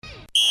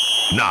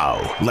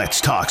Now, let's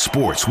talk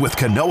sports with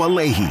Kanoa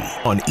Leahy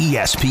on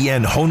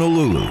ESPN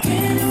Honolulu.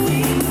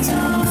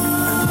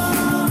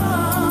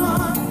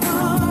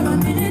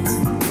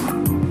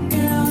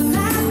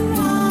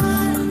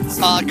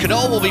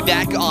 Kanoa will be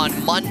back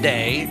on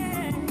Monday.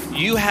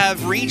 You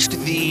have reached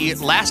the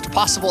last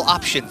possible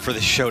option for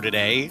the show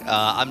today.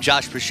 I'm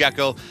Josh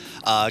Pacheco.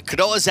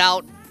 Kanoa's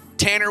out.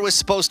 Tanner was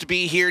supposed to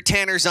be here.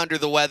 Tanner's under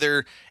the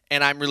weather,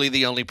 and I'm really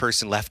the only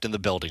person left in the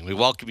building. We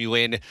welcome you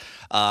in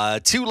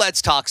to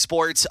Let's Talk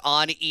Sports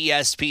on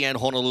ESPN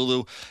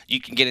Honolulu.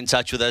 You can get in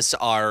touch with us.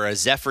 Our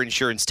Zephyr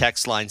Insurance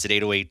text lines at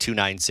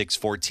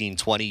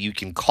 808-296-1420. You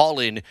can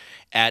call in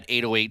at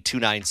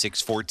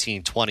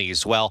 808-296-1420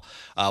 as well.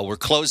 We're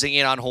closing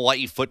in on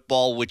Hawaii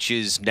football, which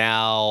is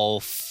now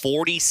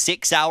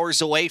 46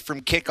 hours away from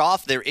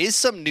kickoff. There is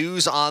some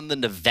news on the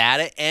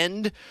Nevada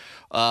end.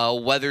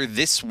 Whether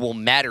this will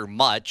matter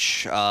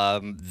much,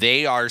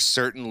 they are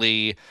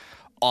certainly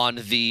on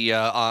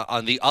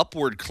the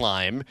upward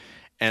climb,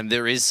 and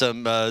there is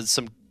some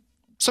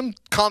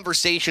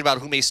conversation about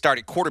who may start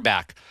at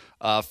quarterback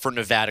for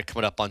Nevada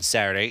coming up on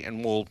Saturday,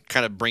 and we'll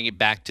kind of bring it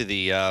back to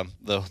the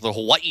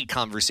Hawaii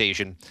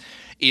conversation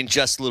in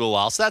just a little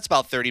while. So that's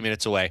about 30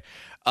 minutes away.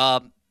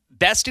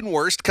 Best and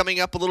worst coming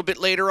up a little bit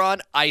later on.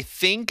 I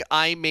think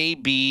I may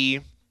be.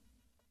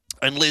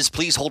 And Liz,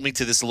 please hold me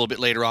to this a little bit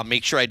later on.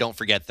 Make sure I don't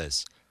forget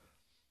this.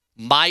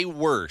 My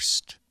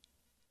worst,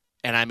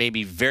 and I may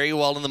be very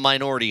well in the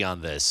minority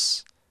on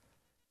this,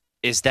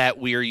 is that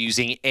we are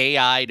using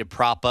AI to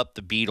prop up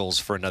the Beatles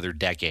for another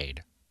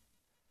decade.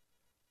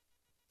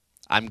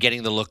 I'm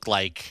getting the look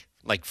like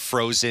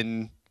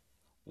Frozen,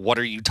 what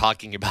are you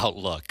talking about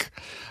look.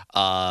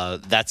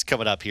 That's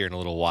coming up here in a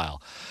little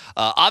while.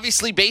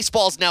 Obviously,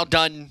 baseball's now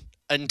done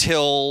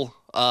until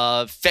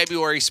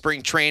February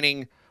spring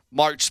training.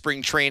 March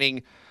spring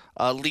training.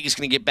 League is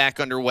going to get back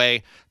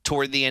underway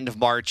toward the end of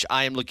March.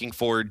 I am looking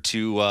forward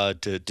to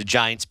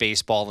Giants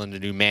baseball and the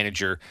new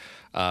manager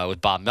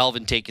with Bob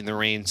Melvin taking the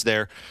reins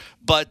there.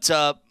 But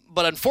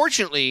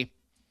unfortunately,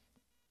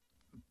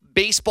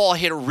 baseball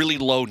hit a really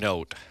low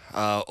note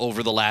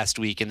over the last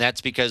week, and that's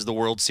because the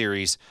World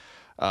Series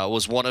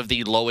was one of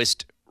the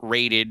lowest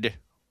rated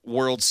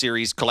World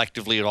Series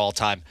collectively at all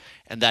time,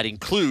 and that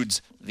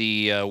includes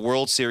the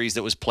World Series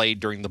that was played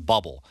during the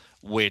bubble,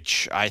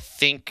 which I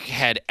think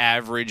had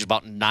averaged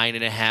about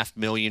 9.5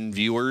 million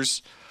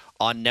viewers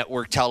on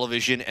network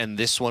television, and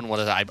this one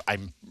was I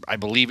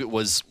believe it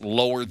was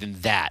lower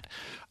than that,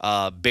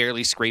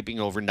 barely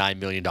scraping over $9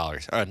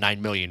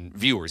 million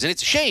viewers, and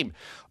it's a shame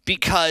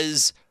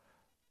because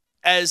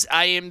as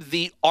I am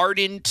the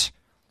ardent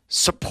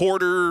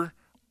supporter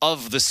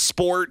of the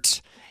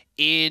sport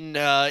in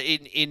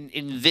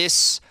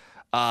this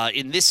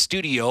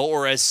studio,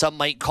 or as some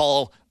might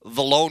call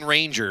the Lone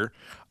Ranger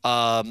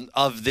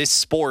of this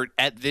sport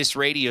at this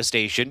radio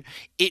station,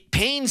 it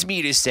pains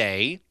me to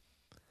say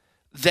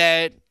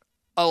that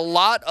a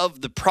lot of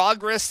the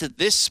progress that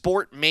this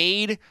sport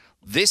made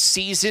this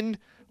season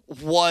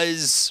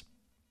was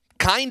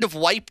kind of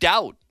wiped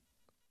out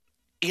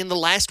in the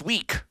last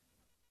week.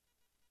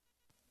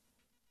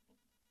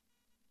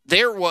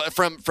 There was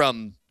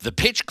from the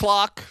pitch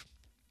clock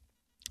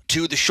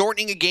to the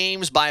shortening of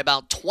games by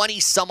about 20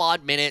 some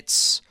odd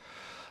minutes,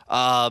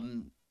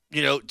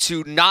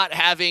 to not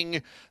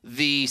having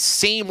the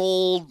same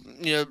old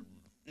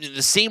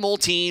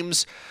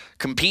teams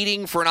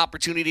competing for an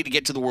opportunity to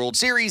get to the World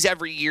Series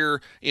every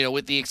year,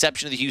 with the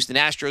exception of the Houston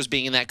Astros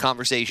being in that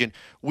conversation.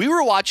 We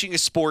were watching a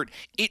sport,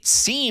 it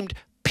seemed,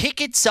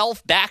 pick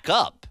itself back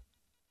up.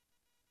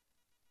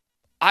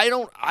 I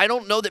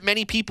don't know that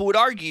many people would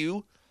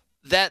argue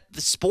that the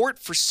sport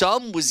for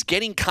some was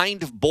getting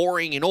kind of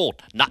boring and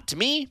old. Not to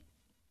me.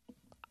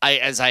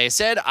 As I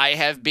said, I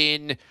have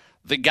been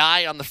the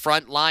guy on the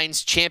front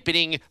lines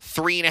championing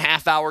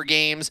 3.5-hour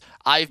games.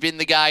 I've been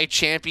the guy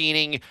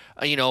championing,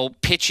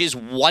 pitches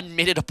 1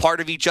 minute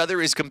apart of each other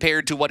as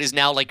compared to what is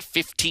now like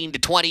 15 to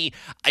 20.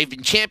 I've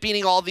been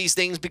championing all these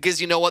things because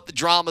you know what? The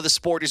drama of the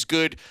sport is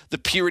good. The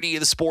purity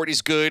of the sport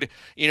is good.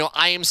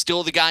 I am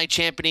still the guy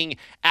championing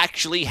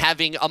actually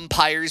having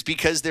umpires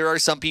because there are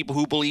some people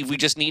who believe we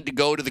just need to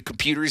go to the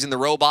computers and the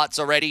robots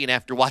already. And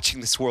after watching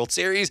this World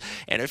Series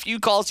and a few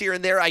calls here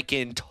and there, I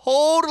can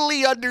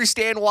totally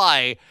understand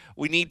why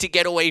we need to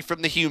get away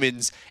from the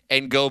humans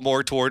and go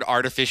more toward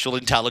artificial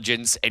intelligence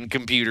and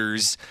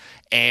computers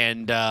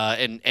and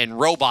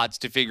robots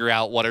to figure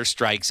out what are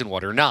strikes and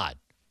what are not.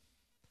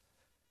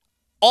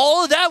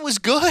 All of that was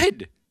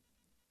good,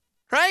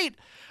 right?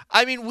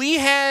 I mean, we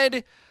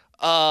had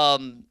a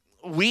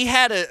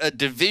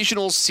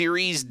divisional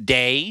series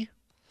day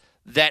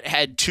that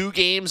had 2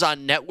 games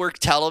on network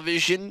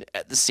television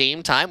at the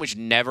same time, which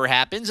never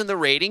happens, and the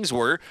ratings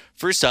were,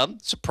 for some,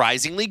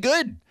 surprisingly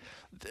good.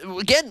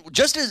 Again,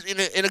 just as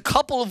in a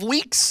couple of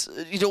weeks,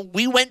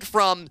 we went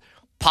from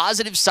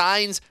positive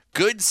signs,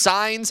 good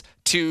signs,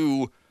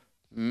 to,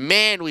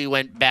 man, we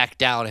went back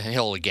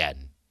downhill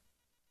again.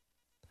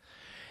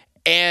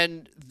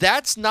 And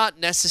that's not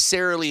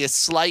necessarily a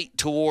slight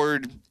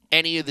toward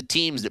any of the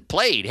teams that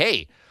played.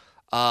 Hey,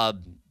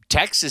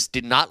 Texas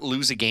did not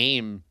lose a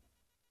game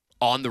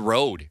on the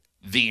road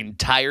the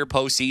entire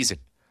postseason.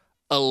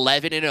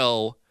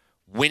 11-0,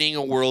 winning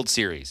a World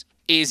Series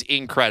is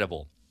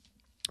incredible.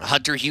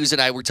 Hunter Hughes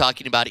and I were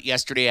talking about it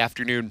yesterday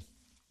afternoon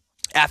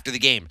after the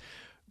game.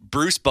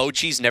 Bruce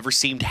Bochy's never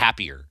seemed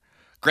happier.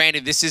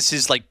 Granted, this is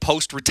his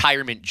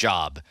post-retirement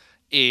job,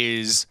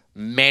 is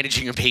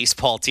managing a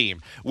baseball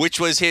team, which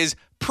was his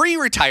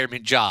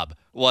pre-retirement job,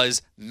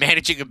 was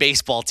managing a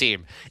baseball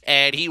team.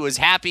 And he was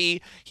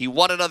happy. He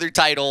won another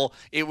title.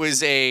 It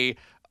was a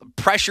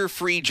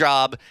pressure-free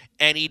job,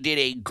 and he did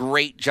a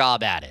great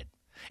job at it.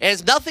 It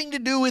has nothing to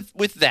do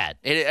with that.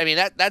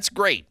 That's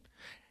great.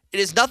 It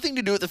has nothing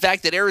to do with the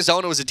fact that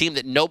Arizona was a team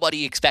that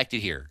nobody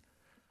expected here.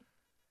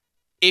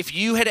 If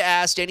you had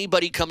asked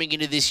anybody coming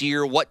into this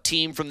year what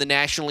team from the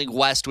National League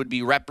West would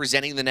be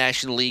representing the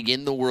National League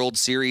in the World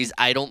Series,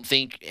 I don't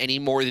think any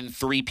more than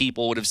 3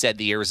 people would have said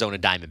the Arizona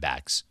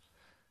Diamondbacks.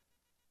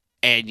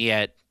 And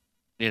yet,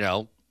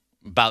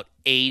 about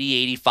 80,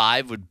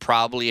 85 would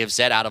probably have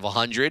said out of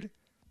 100,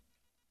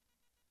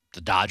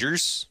 the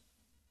Dodgers.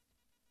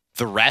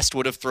 The rest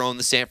would have thrown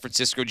the San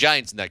Francisco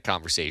Giants in that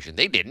conversation.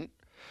 They didn't.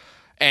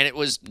 And it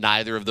was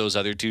neither of those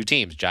other 2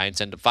 teams.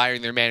 Giants end up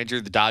firing their manager.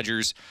 The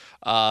Dodgers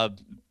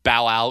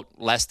bow out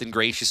less than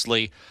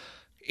graciously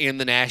in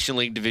the National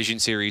League Division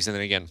Series. And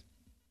then again,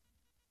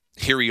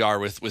 here we are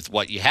with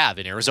what you have.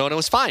 And Arizona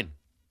was fine.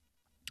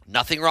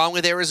 Nothing wrong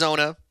with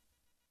Arizona.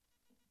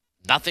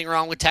 Nothing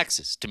wrong with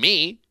Texas. To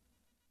me,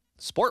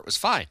 the sport was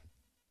fine.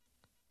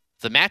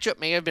 The matchup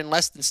may have been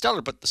less than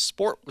stellar, but the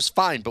sport was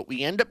fine. But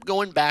we end up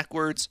going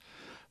backwards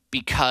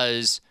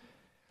because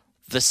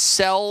the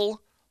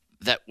sell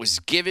that was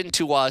given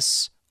to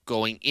us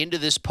going into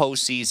this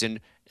postseason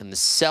and the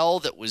sell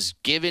that was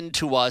given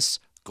to us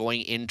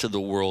going into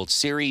the World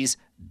Series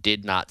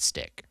did not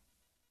stick.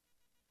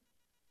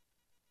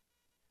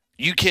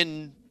 You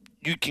can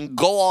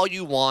go all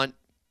you want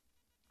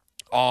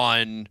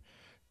on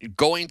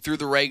going through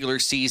the regular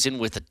season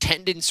with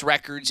attendance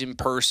records in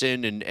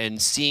person and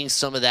seeing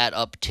some of that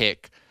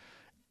uptick.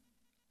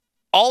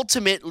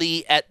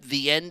 Ultimately, at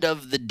the end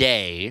of the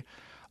day,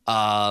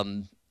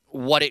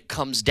 what it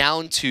comes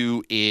down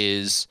to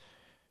is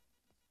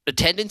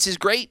attendance is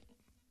great,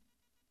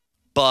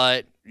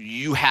 but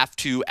you have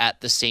to,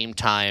 at the same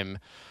time,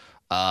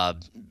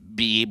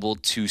 be able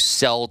to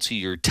sell to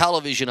your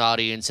television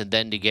audience and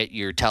then to get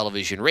your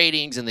television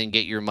ratings and then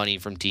get your money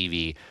from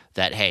TV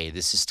that, hey,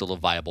 this is still a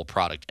viable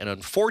product. And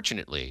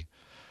unfortunately,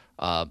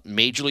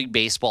 Major League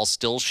Baseball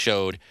still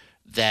showed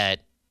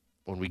that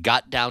when we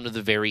got down to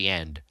the very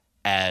end,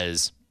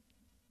 as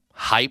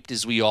hyped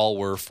as we all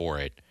were for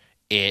it,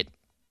 it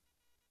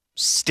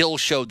still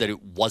showed that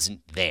it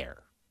wasn't there.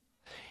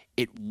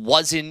 It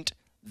wasn't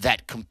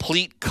that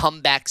complete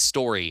comeback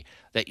story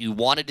that you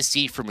wanted to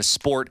see from a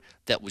sport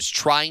that was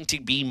trying to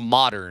be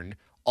modern,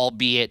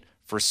 albeit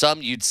for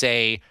some you'd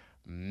say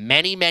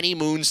many, many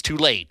moons too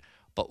late,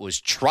 but was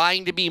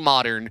trying to be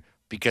modern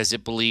because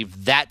it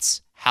believed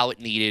that's how it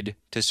needed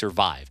to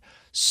survive.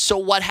 So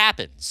what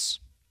happens?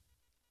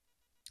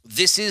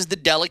 This is the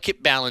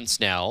delicate balance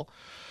now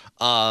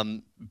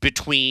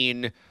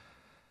between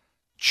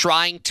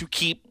trying to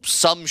keep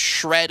some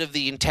shred of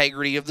the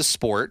integrity of the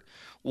sport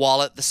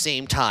while at the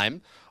same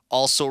time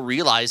also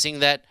realizing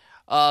that,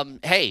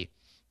 hey,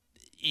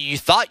 you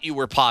thought you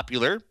were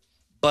popular,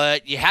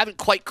 but you haven't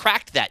quite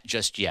cracked that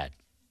just yet.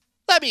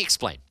 Let me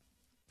explain.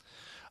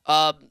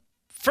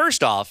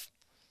 First off,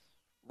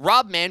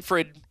 Rob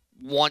Manfred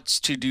wants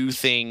to do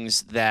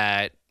things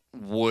that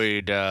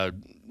would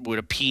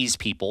appease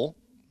people.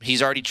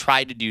 He's already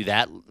tried to do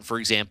that. For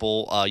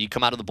example, you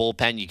come out of the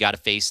bullpen, you got to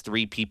face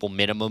 3 people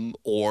minimum,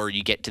 or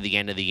you get to the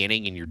end of the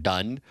inning and you're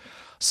done.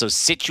 So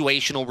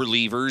situational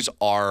relievers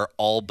are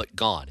all but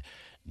gone.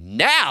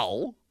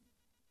 Now,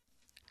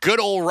 good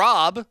old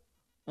Rob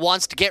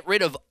wants to get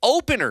rid of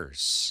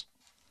openers,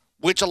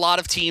 which a lot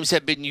of teams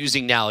have been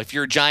using now. If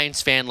you're a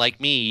Giants fan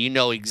like me, you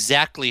know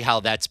exactly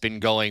how that's been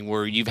going,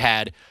 where you've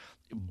had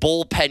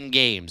bullpen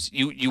games.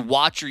 You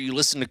watch or you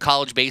listen to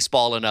college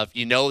baseball enough,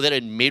 you know that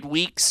in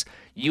midweeks,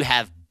 you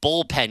have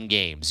bullpen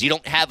games. You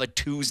don't have a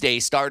Tuesday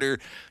starter.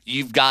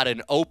 You've got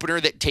an opener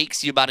that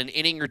takes you about an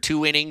inning or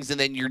 2 innings, and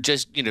then you're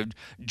just,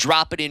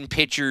 dropping in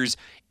pitchers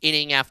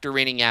inning after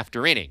inning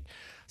after inning.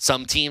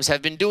 Some teams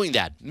have been doing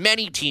that.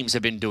 Many teams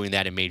have been doing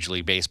that in Major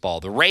League Baseball.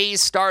 The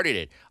Rays started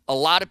it. A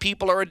lot of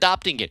people are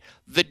adopting it.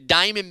 The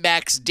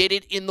Diamondbacks did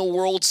it in the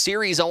World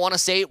Series. I want to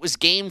say it was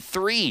Game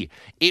 3.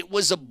 It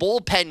was a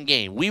bullpen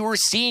game. We were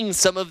seeing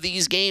some of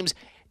these games,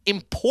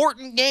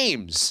 important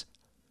games,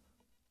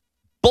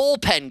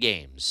 bullpen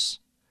games.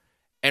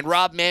 And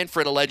Rob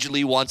Manfred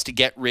allegedly wants to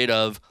get rid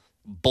of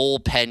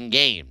bullpen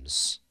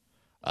games.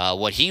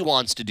 What he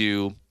wants to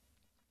do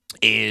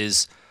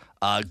is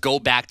go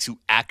back to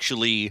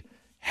actually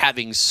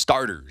having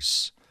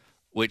starters,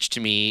 which to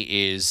me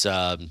is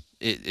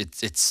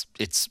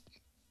it's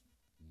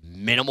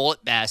minimal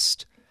at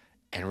best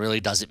and really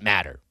doesn't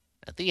matter.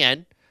 At the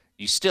end,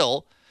 you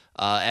still,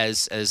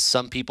 as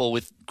some people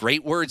with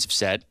great words have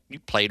said, you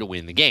play to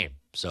win the game.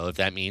 So if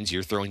that means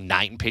you're throwing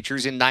 9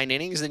 pitchers in 9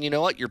 innings, then you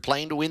know what? You're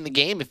playing to win the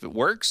game. If it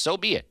works, so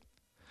be it.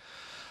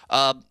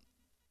 But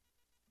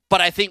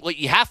I think what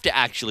you have to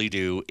actually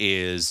do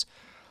is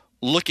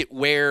look at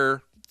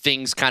where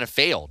things kind of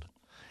failed.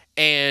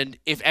 And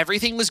if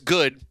everything was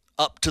good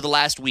up to the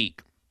last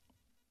week,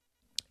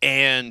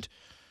 and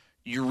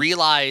you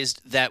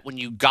realized that when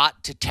you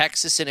got to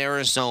Texas and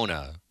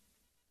Arizona,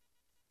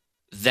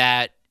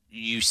 that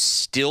you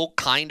still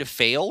kind of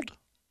failed,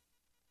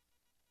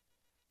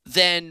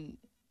 then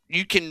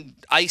you can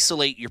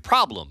isolate your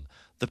problem.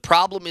 The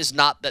problem is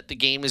not that the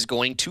game is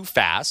going too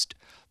fast.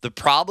 The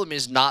problem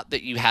is not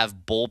that you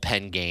have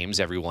bullpen games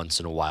every once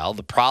in a while.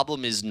 The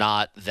problem is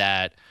not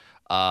that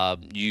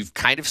you've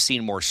kind of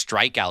seen more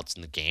strikeouts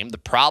in the game. The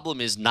problem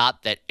is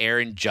not that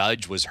Aaron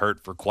Judge was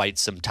hurt for quite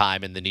some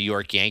time and the New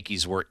York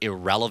Yankees were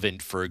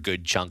irrelevant for a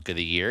good chunk of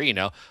the year.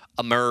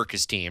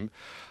 America's team.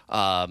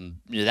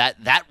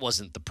 That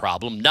wasn't the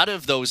problem. None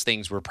of those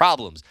things were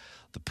problems.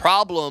 The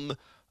problem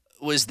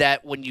was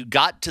that when you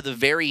got to the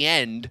very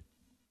end,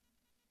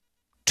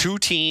 2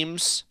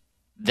 teams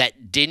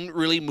that didn't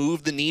really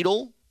move the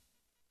needle,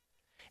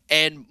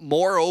 and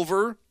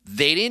moreover,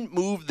 they didn't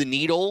move the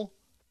needle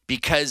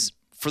because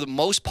for the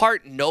most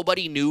part,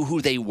 nobody knew who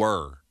they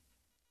were.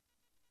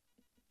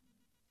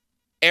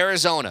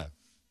 Arizona,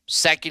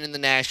 second in the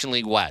National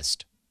League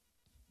West,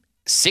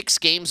 6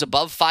 games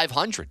above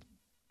 500.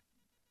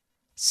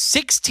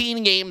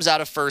 16 games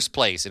out of first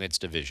place in its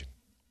division.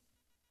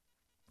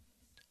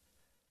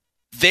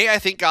 They, I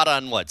think, got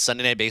on,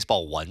 Sunday Night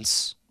Baseball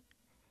once.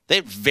 They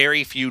have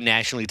very few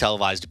nationally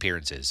televised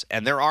appearances,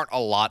 and there aren't a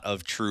lot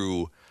of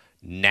true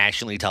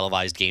nationally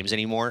televised games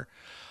anymore.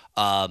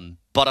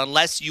 But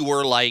unless you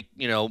were like,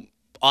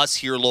 us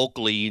here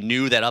locally, you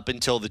knew that up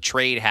until the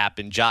trade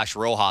happened, Josh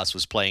Rojas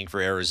was playing for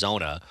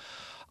Arizona.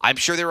 I'm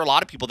sure there were a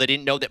lot of people that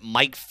didn't know that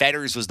Mike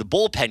Fetters was the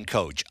bullpen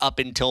coach up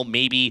until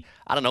maybe,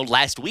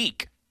 last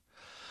week.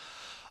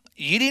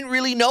 You didn't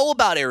really know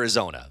about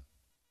Arizona.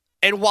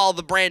 And while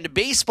the brand of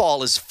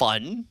baseball is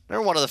fun,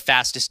 they're one of the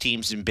fastest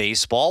teams in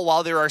baseball.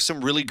 While there are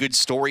some really good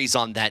stories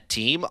on that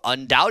team,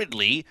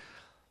 undoubtedly,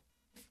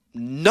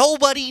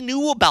 nobody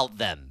knew about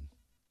them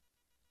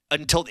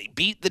until they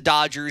beat the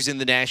Dodgers in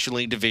the National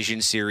League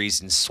Division Series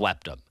and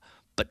swept them.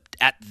 But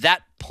at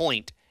that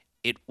point,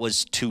 it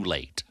was too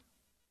late.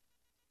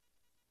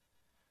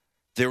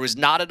 There was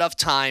not enough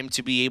time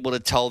to be able to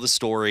tell the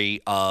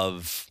story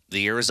of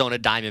the Arizona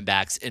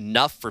Diamondbacks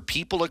enough for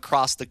people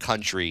across the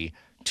country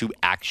to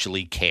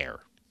actually care.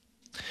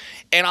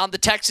 And on the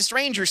Texas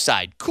Rangers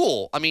side,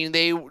 cool.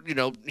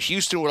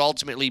 Houston would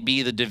ultimately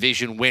be the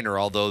division winner,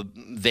 although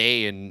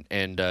they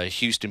and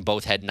Houston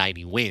both had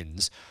 90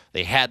 wins.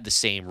 They had the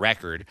same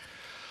record.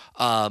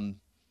 But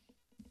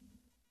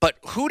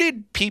who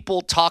did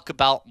people talk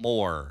about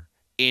more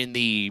in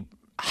the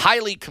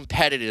highly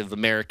competitive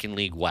American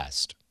League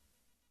West?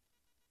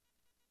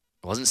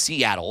 It wasn't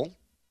Seattle,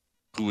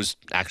 who was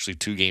actually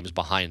 2 games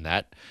behind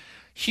that.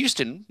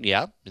 Houston,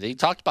 yeah, they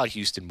talked about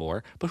Houston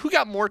more. But who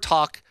got more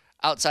talk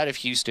outside of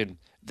Houston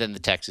than the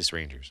Texas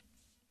Rangers?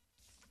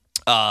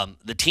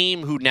 The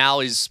team who now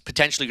is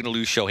potentially going to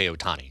lose Shohei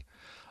Ohtani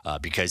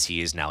because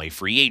he is now a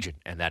free agent,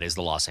 and that is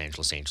the Los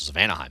Angeles Angels of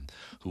Anaheim,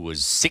 who were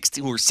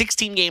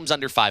 16 games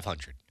under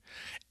 500.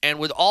 And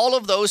with all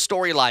of those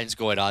storylines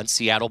going on,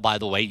 Seattle, by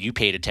the way, you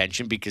paid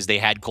attention because they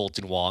had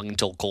Colton Wong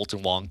until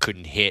Colton Wong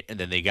couldn't hit, and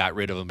then they got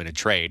rid of him in a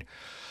trade.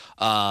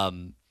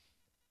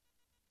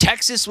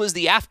 Texas was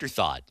the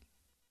afterthought.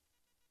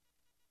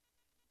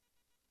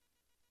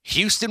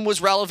 Houston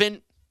was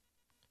relevant.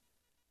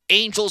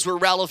 Angels were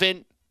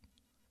relevant.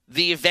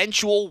 The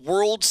eventual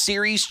World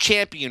Series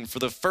champion for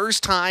the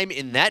first time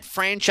in that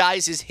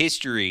franchise's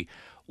history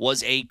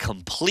was a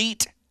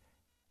complete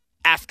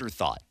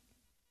afterthought.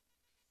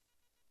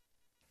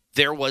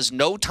 There was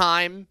no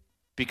time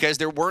because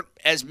there weren't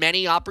as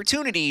many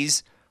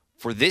opportunities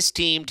for this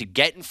team to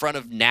get in front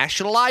of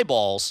national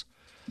eyeballs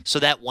so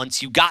that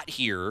once you got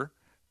here,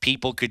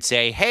 people could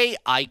say, hey,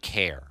 I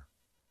care.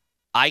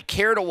 I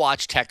care to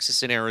watch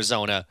Texas and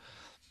Arizona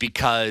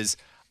because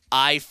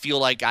I feel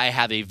like I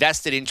have a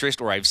vested interest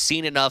or I've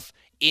seen enough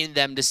in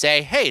them to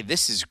say, hey,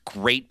 this is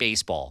great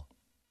baseball.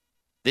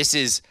 This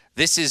is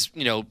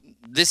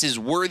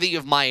worthy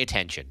of my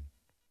attention.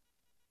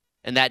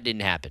 And that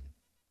didn't happen.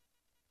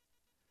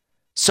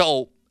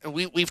 So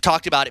we've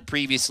talked about it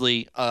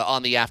previously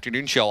on the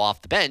afternoon show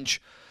off the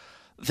bench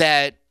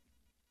that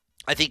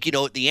I think you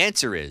know what the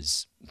answer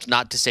is. It's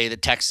not to say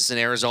that Texas and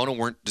Arizona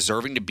weren't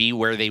deserving to be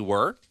where they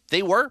were.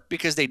 They were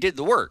because they did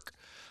the work.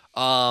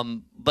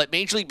 But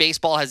Major League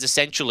Baseball has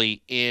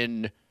essentially,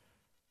 in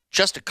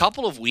just a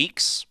couple of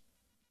weeks,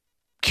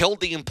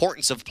 killed the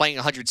importance of playing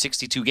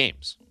 162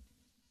 games.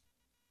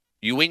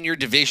 You win your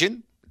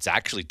division, it's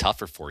actually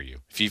tougher for you.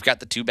 If you've got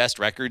the 2 best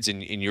records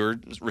in your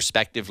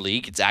respective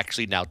league, it's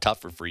actually now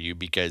tougher for you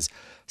because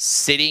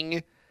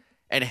sitting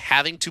and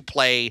having to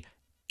play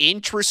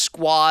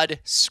intra-squad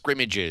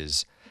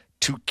scrimmages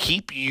to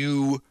keep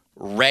you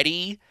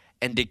ready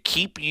and to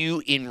keep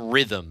you in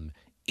rhythm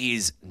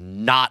is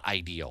not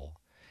ideal.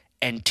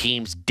 And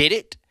teams did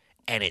it,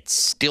 and it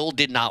still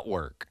did not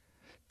work.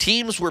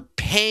 Teams were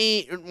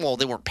paying, well,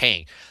 they weren't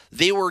paying.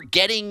 They were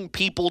getting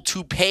people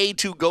to pay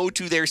to go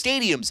to their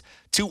stadiums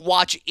to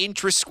watch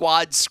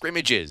intra-squad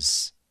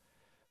scrimmages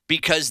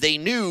because they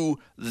knew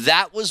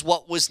that was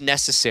what was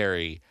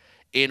necessary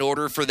in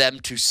order for them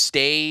to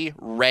stay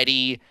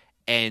ready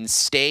and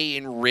stay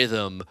in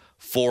rhythm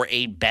for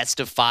a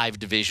best-of-5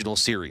 divisional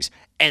series.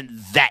 And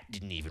that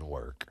didn't even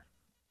work.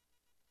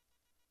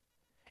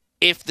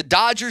 If the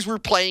Dodgers were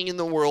playing in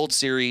the World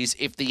Series,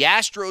 if the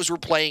Astros were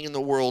playing in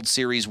the World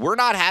Series, we're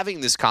not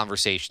having this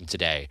conversation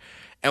today.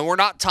 And we're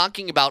not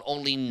talking about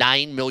only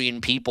 9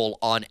 million people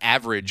on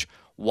average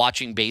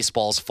watching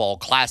baseball's Fall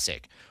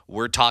Classic.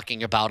 We're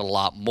talking about a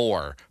lot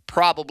more,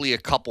 probably a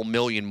couple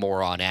million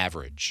more on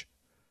average.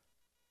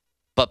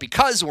 But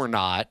because we're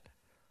not,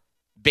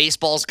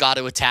 baseball's got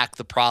to attack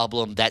the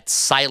problem that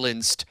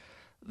silenced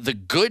the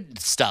good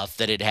stuff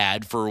that it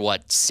had for,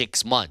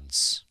 6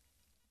 months.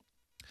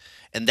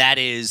 And that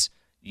is,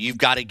 you've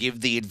got to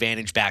give the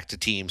advantage back to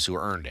teams who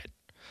earned it.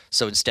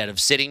 So instead of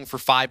sitting for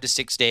 5 to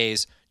 6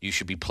 days, you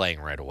should be playing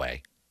right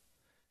away.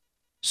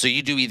 So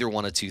you do either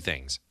one of two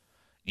things.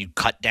 You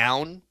cut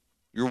down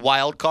your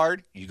wild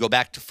card. You go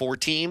back to 4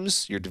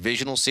 teams, your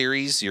divisional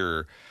series,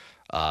 your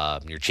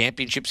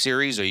championship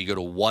series, or you go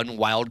to one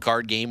wild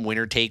card game,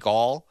 winner take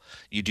all.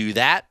 You do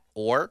that,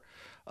 or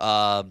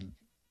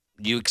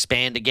you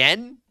expand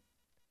again,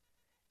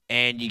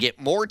 and you get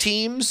more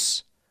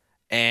teams,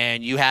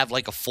 and you have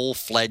like a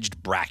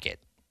full-fledged bracket.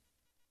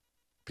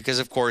 Because,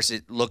 of course,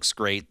 it looks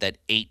great that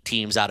 8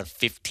 teams out of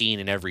 15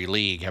 in every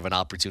league have an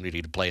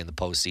opportunity to play in the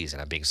postseason.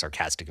 I'm being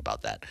sarcastic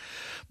about that.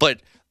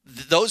 But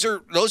those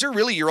are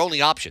really your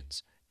only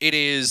options. It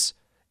is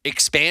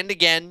expand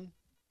again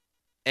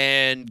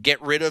and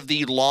get rid of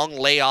the long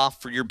layoff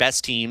for your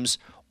best teams,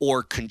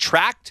 or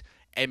contract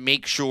and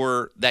make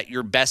sure that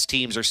your best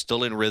teams are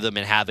still in rhythm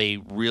and have a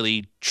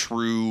really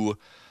true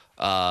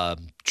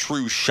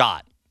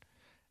shot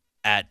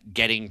at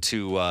getting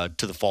to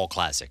the Fall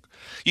Classic.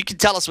 You can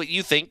tell us what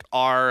you think.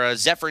 Our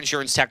Zephyr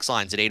Insurance text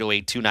lines at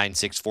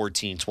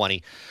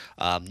 808-296-1420.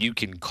 You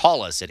can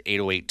call us at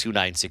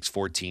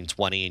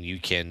 808-296-1420, and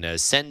you can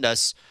send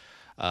us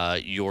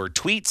your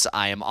tweets.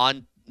 I am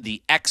on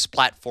the X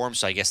platform,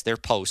 so I guess they're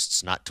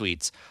posts, not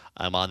tweets.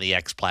 I'm on the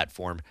X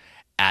platform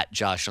at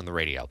Josh on the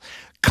Radio.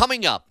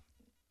 Coming up,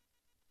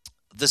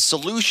 the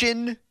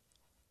solution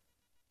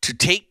to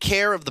take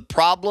care of the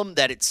problem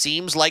that it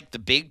seems like the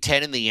Big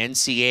Ten and the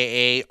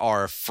NCAA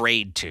are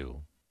afraid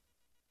to.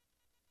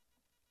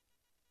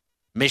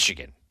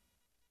 Michigan.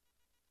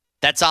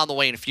 That's on the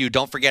way in a few.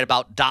 Don't forget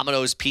about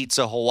Domino's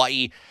Pizza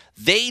Hawaii.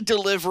 They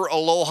deliver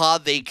aloha.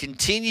 They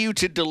continue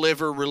to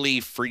deliver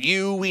relief for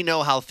you. We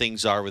know how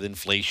things are with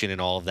inflation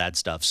and all of that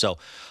stuff. So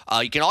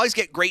you can always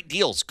get great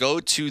deals. Go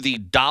to the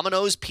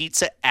Domino's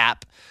Pizza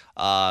app.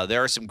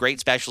 There are some great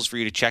specials for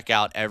you to check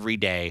out every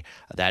day.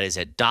 That is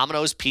at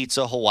Domino's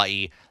Pizza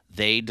Hawaii.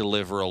 They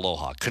deliver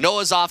aloha.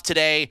 Kanoa's off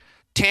today.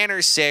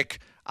 Tanner's sick.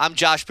 I'm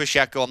Josh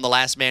Pacheco. I'm the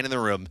last man in the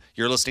room.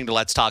 You're listening to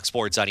Let's Talk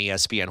Sports on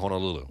ESPN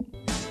Honolulu.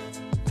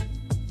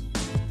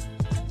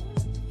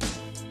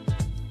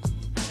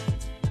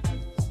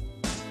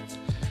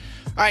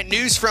 All right,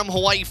 news from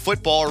Hawaii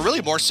football, or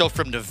really more so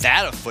from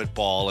Nevada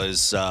football,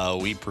 as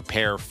we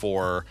prepare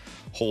for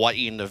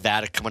Hawaii and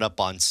Nevada coming up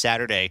on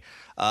Saturday.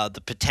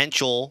 The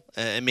potential,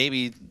 and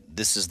maybe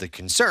this is the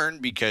concern,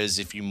 because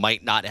if you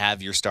might not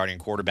have your starting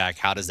quarterback,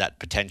 how does that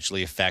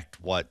potentially affect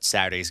what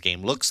Saturday's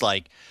game looks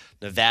like?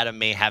 Nevada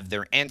may have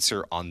their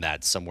answer on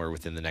that somewhere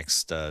within the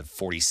next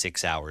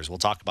 46 hours. We'll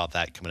talk about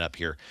that coming up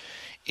here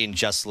in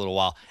just a little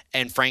while.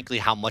 And frankly,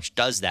 how much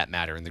does that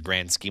matter in the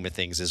grand scheme of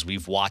things, as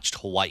we've watched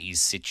Hawaii's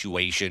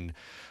situation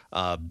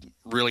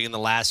really in the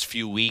last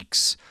few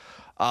weeks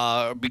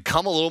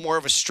become a little more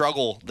of a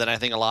struggle than I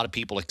think a lot of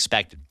people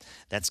expected.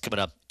 That's coming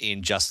up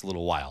in just a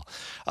little while.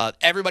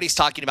 Everybody's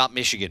talking about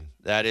Michigan.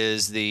 That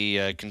is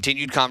the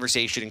continued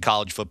conversation in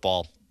college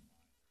football.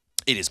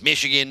 It is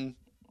Michigan.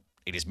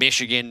 It is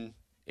Michigan.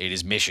 It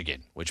is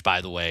Michigan, which, by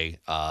the way,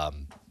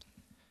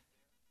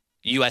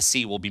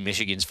 USC will be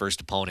Michigan's first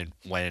opponent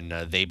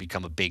when they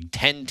become a Big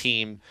Ten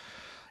team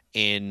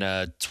in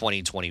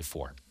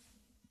 2024.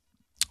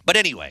 But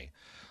anyway,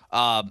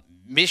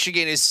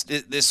 Michigan is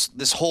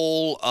this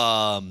whole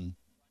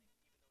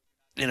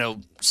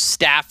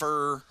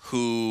staffer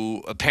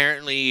who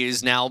apparently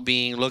is now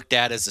being looked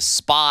at as a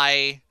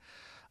spy.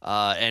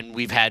 And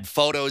we've had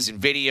photos and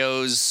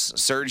videos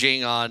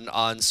surging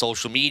on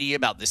social media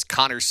about this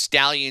Connor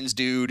Stallions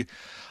dude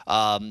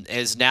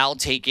has now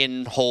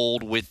taken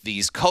hold with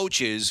these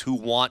coaches who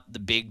want the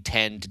Big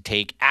Ten to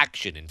take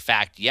action. In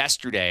fact,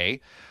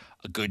 yesterday,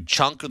 a good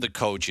chunk of the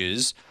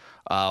coaches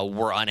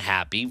were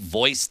unhappy,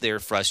 voiced their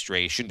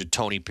frustration to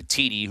Tony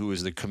Petitti, who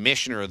is the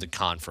commissioner of the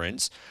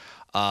conference,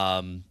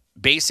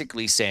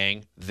 basically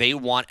saying they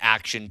want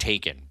action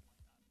taken.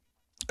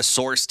 A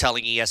source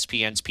telling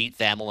ESPN's Pete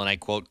Thamel, and I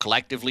quote,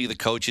 "Collectively, the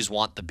coaches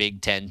want the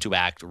Big Ten to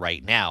act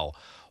right now.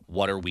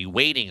 What are we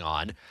waiting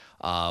on?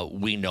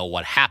 We know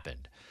what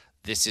happened."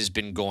 This has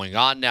been going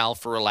on now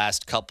for the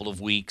last couple of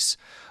weeks.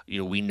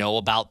 We know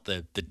about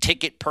the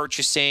ticket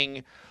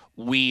purchasing.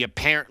 We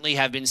apparently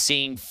have been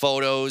seeing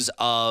photos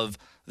of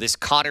this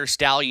Connor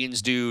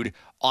Stallions dude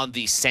on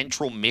the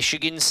Central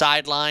Michigan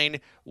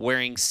sideline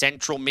wearing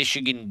Central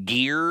Michigan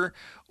gear,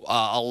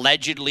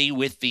 allegedly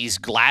with these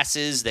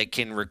glasses that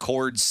can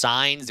record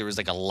signs. There was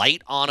like a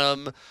light on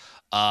them.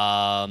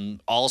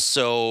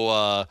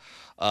 Also,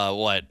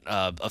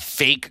 a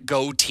fake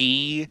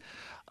goatee.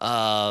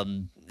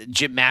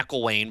 Jim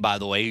McElwain, by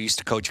the way, who used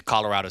to coach at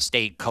Colorado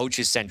State,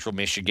 coaches Central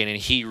Michigan, and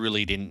he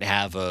really didn't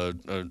have a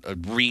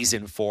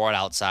reason for it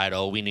outside,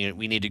 we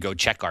need to go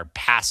check our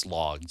pass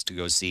logs to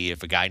go see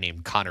if a guy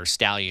named Connor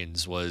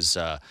Stallions was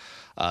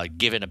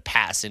given a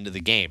pass into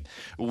the game.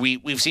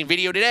 We've seen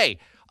video today,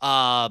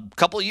 a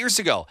couple of years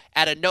ago,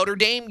 at a Notre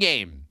Dame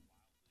game.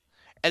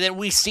 And then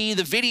we see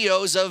the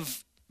videos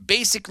of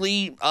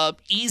basically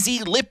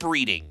easy lip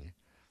reading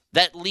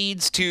that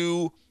leads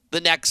to the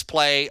next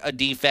play, a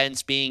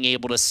defense being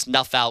able to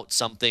snuff out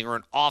something, or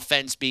an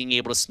offense being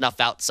able to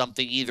snuff out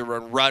something, either a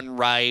run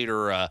right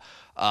or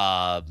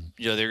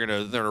they're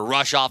gonna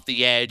rush off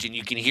the edge, and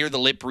you can hear the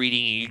lip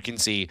reading and you can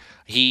see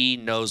he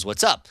knows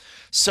what's up.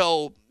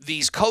 So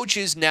these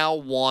coaches now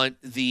want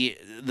the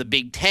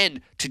Big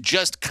Ten to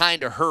just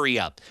kind of hurry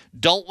up.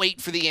 Don't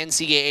wait for the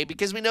NCAA,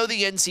 because we know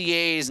the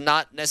NCAA is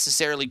not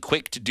necessarily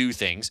quick to do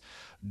things.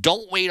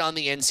 Don't wait on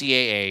the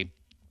NCAA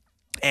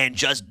and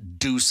just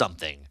do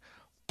something.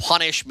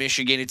 Punish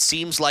Michigan. It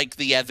seems like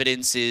the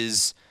evidence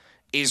is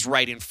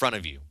right in front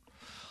of you,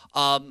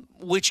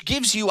 which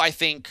gives you, I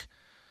think,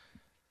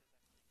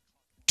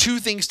 two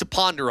things to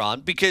ponder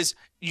on, because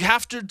you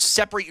have to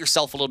separate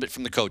yourself a little bit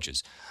from the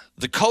coaches.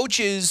 The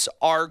coaches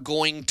are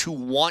going to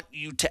want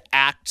you to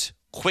act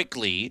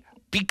quickly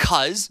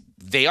because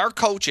they are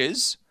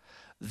coaches.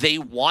 They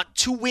want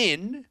to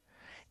win,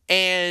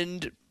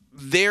 and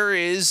there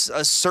is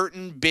a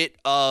certain bit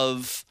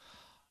of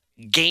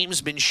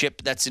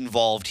gamesmanship that's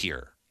involved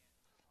here,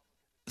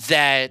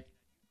 that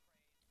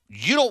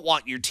you don't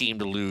want your team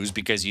to lose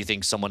because you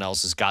think someone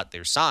else has got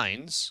their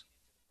signs.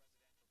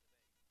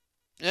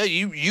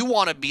 You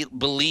want to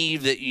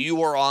believe that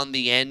you are on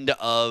the end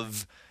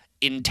of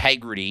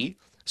integrity,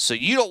 so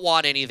you don't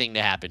want anything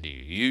to happen to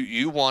you.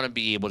 You want to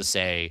be able to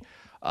say,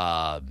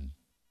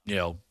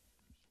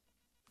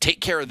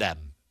 take care of them.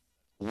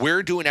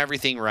 We're doing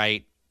everything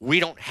right. We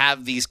don't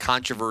have these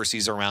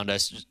controversies around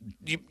us.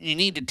 You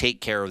need to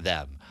take care of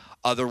them.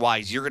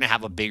 Otherwise, you're going to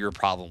have a bigger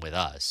problem with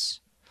us.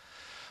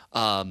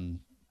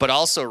 But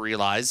also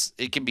realize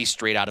it can be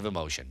straight out of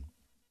emotion.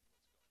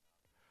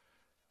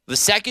 The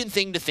second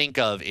thing to think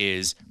of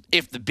is,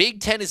 if the Big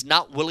Ten is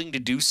not willing to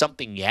do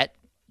something yet,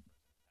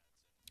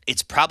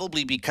 it's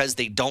probably because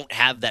they don't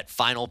have that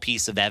final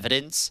piece of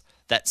evidence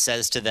that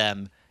says to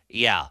them,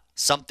 yeah,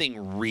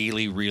 something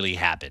really, really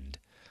happened.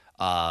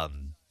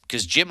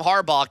 Because Jim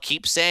Harbaugh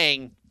keeps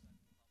saying,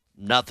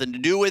 nothing to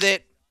do with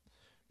it.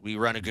 We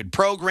run a good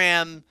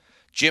program.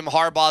 Jim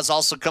Harbaugh is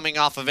also coming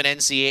off of an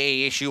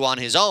NCAA issue on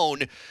his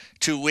own,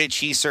 to which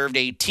he served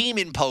a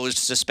team-imposed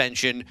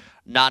suspension,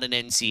 not an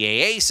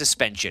NCAA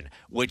suspension,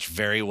 which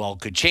very well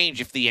could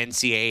change if the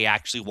NCAA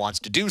actually wants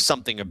to do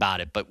something about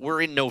it. But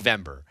we're in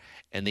November,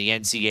 and the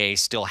NCAA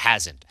still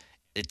hasn't.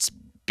 It's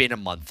been a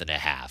month and a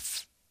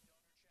half.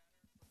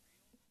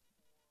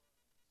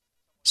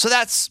 So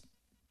that's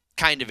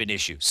kind of an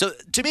issue. So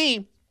to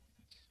me,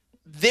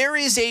 there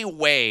is a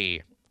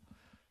way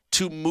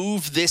to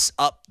move this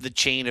up the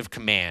chain of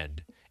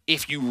command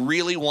if you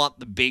really want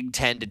the Big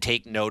Ten to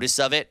take notice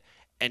of it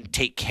and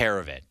take care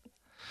of it.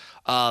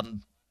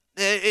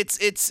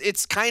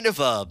 It's kind of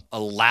a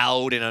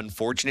loud and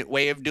unfortunate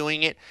way of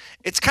doing it.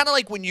 It's kind of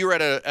like when you're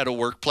at a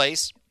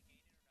workplace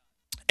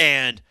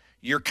and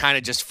you're kind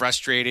of just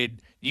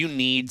frustrated, you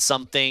need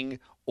something,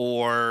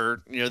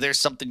 or there's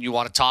something you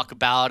want to talk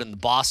about and the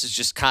boss is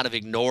just kind of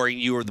ignoring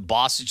you, or the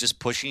boss is just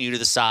pushing you to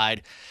the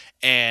side.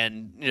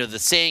 And the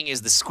saying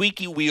is, the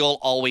squeaky wheel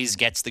always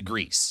gets the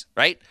grease,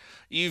 right?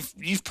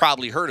 You've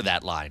probably heard of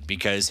that line,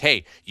 because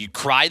hey, you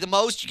cry the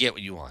most, you get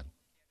what you want.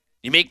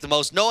 You make the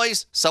most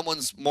noise,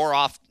 someone's more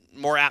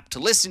apt to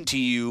listen to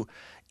you,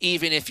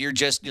 even if you're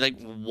just like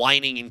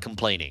whining and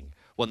complaining.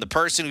 When the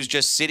person who's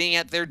just sitting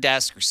at their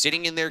desk or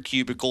sitting in their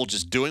cubicle,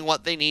 just doing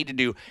what they need to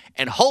do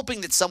and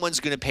hoping that someone's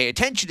going to pay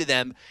attention to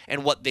them,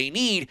 and what they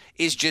need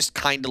is just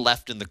kind of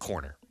left in the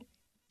corner.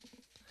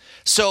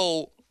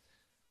 So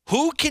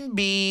who can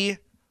be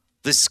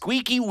the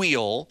squeaky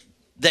wheel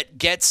that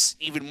gets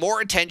even more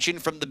attention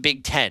from the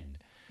Big Ten?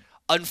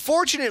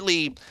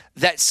 Unfortunately,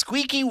 that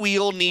squeaky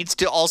wheel needs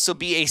to also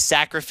be a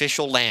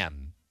sacrificial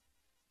lamb.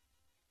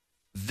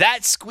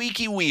 That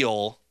squeaky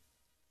wheel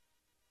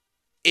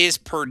is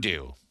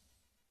Purdue.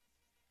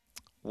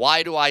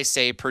 Why do I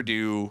say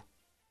Purdue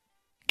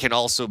can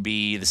also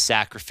be the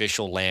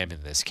sacrificial lamb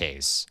in this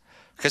case?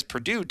 Because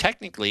Purdue,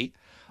 technically,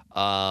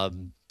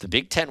 the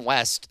Big Ten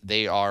West,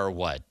 they are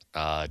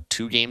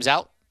 2 games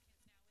out?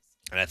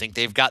 And I think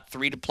they've got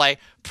 3 to play,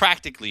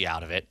 practically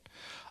out of it.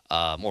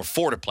 Or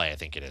 4 to play, I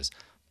think it is.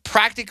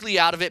 Practically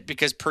out of it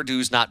because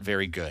Purdue's not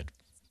very good.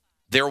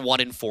 They're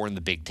 1-4 in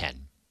the Big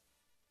Ten.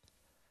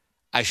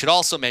 I should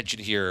also mention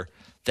here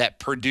that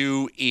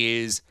Purdue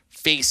is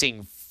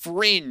facing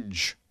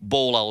fringe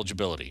bowl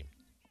eligibility.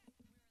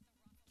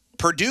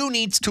 Purdue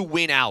needs to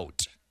win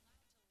out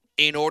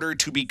in order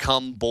to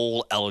become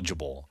bowl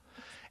eligible.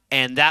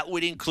 And that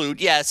would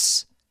include,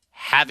 yes,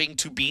 having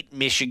to beat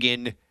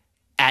Michigan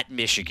at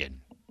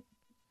Michigan.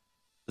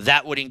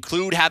 That would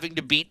include having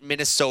to beat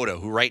Minnesota,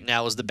 who right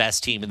now is the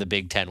best team in the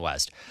Big Ten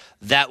West.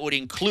 That would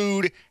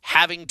include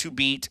having to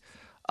beat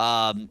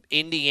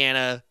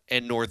Indiana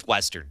and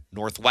Northwestern.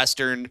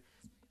 Northwestern,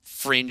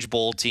 fringe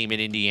bowl team in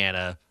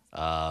Indiana,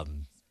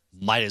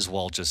 might as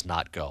well just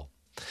not go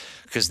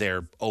because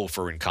they're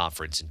 0-for in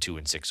conference and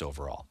 2-6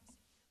 overall.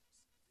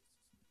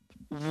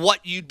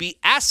 What you'd be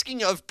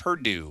asking of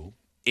Purdue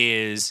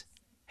is,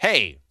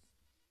 hey,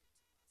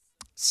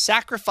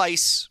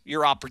 sacrifice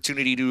your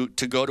opportunity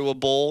to go to a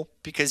bowl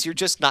because you're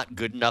just not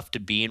good enough to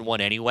be in one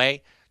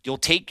anyway. You'll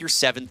take your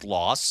 7th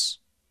loss.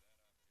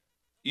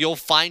 You'll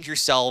find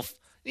yourself,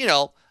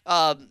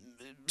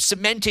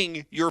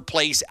 cementing your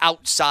place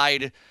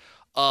outside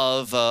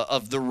of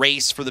the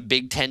race for the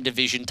Big Ten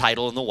division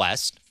title in the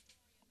West.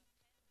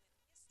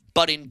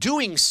 But in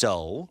doing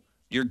so,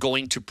 you're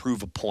going to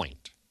prove a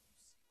point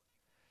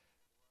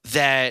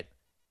that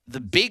the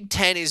Big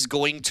Ten is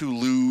going to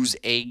lose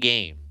a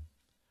game,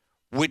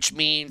 which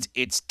means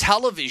its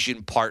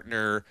television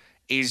partner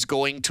is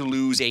going to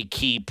lose a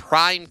key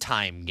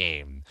primetime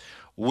game,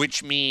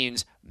 which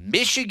means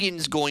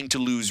Michigan's going to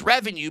lose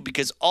revenue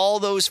because all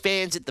those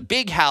fans at the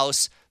big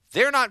house,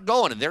 they're not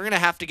going and they're going to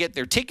have to get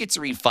their tickets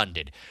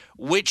refunded,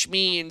 which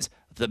means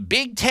the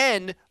Big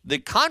Ten, the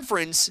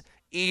conference,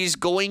 is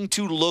going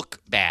to look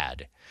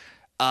bad.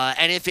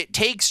 And if it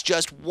takes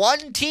just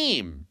one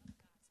team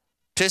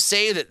to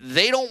say that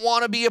they don't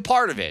want to be a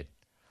part of it,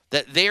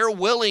 that they're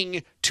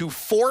willing to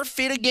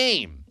forfeit a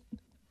game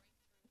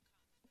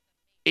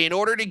in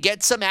order to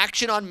get some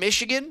action on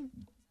Michigan,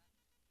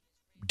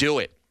 do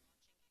it.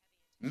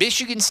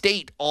 Michigan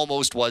State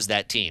almost was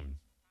that team.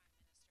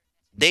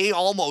 They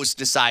almost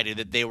decided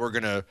that they were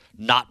going to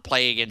not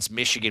play against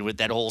Michigan with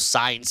that whole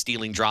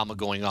sign-stealing drama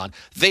going on.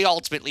 They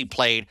ultimately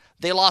played.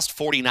 They lost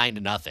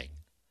 49-0.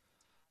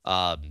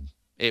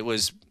 It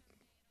was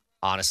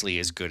honestly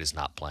as good as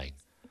not playing.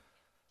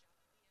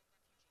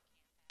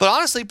 But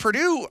honestly,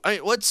 Purdue,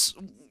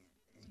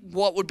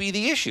 what would be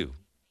the issue?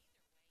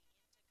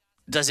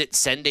 Does it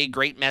send a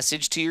great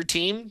message to your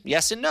team?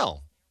 Yes and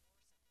no.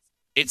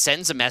 It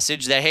sends a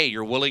message that, hey,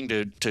 you're willing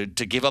to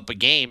give up a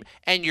game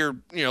and you're,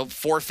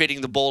 forfeiting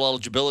the bowl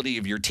eligibility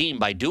of your team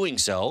by doing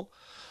so.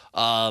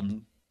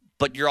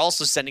 But you're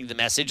also sending the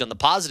message on the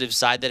positive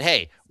side that,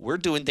 hey, we're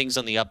doing things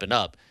on the up and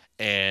up,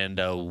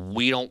 and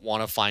we don't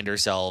want to find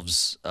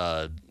ourselves,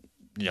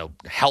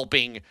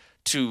 helping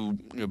to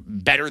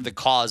better the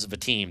cause of a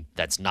team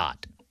that's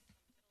not.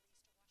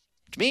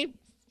 To me,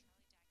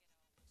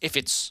 if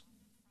it's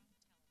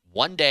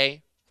one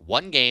day,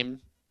 one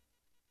game,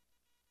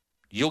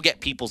 you'll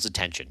get people's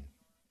attention.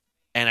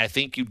 And I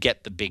think you'd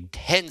get the Big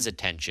Ten's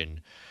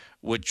attention,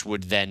 which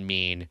would then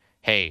mean,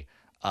 hey,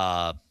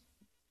 the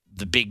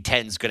Big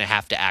Ten's going to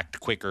have to act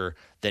quicker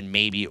than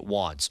maybe it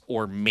wants,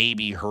 or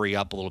maybe hurry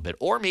up a little bit,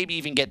 or maybe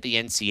even get the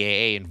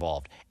NCAA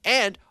involved.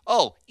 And,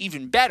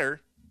 even better,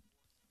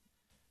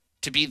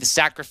 to be the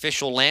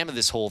sacrificial lamb of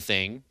this whole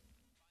thing,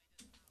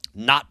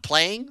 not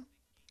playing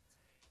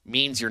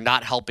means you're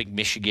not helping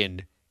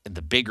Michigan in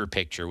the bigger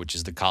picture, which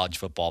is the college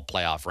football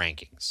playoff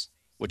rankings,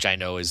 which I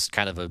know is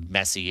kind of a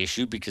messy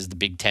issue because the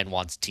Big Ten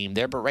wants a team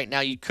there, but right now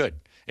you could.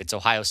 It's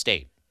Ohio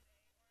State.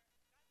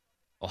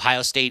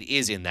 Ohio State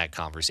is in that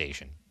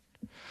conversation.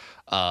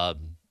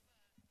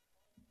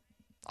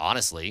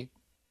 Honestly,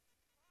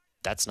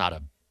 it's not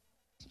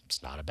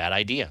a bad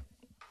idea.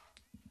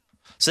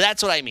 So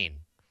that's what I mean.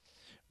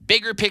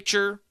 Bigger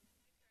picture,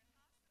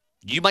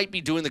 you might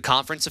be doing the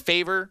conference a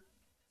favor.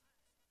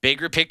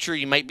 Bigger picture,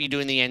 you might be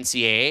doing the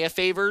NCAA a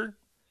favor.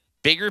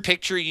 Bigger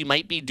picture, you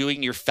might be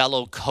doing your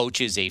fellow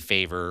coaches a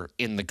favor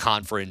in the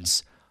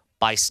conference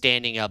by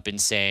standing up and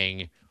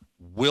saying,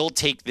 we'll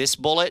take this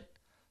bullet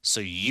so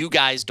you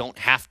guys don't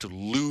have to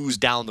lose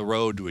down the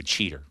road to a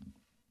cheater.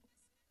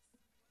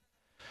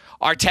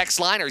 Our text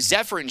line, our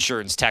Zephyr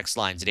Insurance text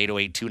lines at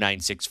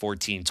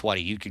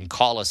 808-296-1420. You can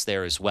call us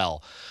there as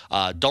well.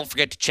 Don't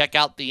forget to check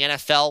out the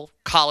NFL,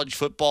 college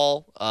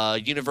football,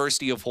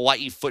 University of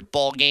Hawaii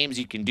football games.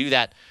 You can do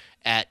that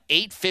at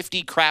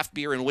 850 Craft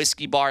Beer and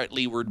Whiskey Bar at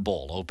Leeward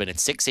Bowl. Open at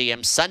 6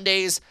 a.m.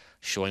 Sundays,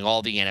 showing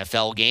all the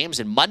NFL games.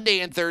 And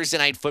Monday and Thursday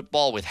night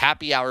football with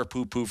happy hour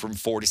poo-poo from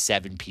 4 to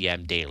 7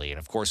 p.m. daily. And,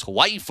 of course,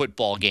 Hawaii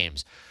football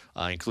games,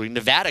 including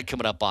Nevada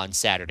coming up on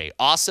Saturday.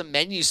 Awesome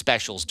menu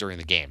specials during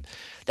the game.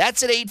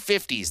 That's at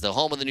 850's, the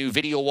home of the new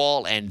video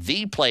wall and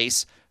the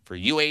place for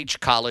UH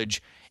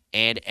college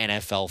and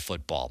NFL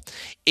football.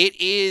 It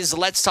is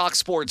Let's Talk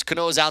Sports.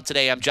 Kanoa's out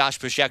today. I'm Josh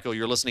Pacheco.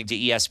 You're listening to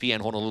ESPN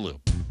Honolulu.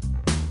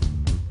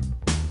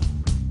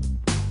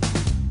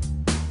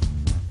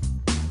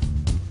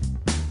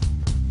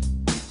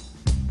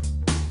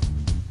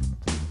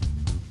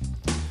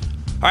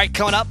 All right,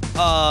 coming up,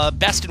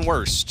 best and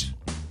worst.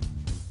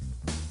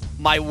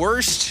 My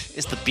worst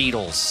is the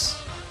Beatles.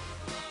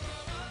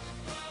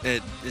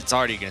 It's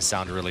already going to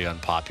sound really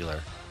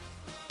unpopular.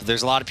 But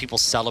there's a lot of people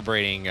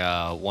celebrating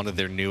one of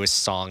their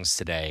newest songs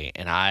today,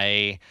 and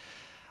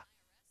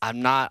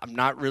I'm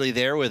not really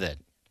there with it.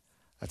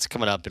 That's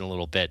coming up in a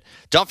little bit.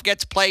 Don't forget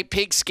to play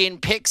Pigskin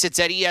Picks. It's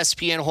at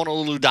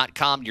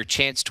ESPNHonolulu.com. Your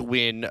chance to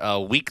win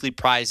weekly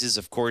prizes.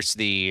 Of course,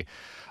 the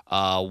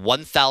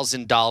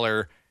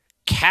 $1,000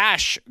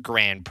 cash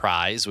grand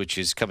prize, which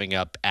is coming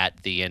up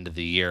at the end of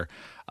the year.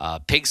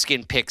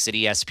 Pigskin Picks at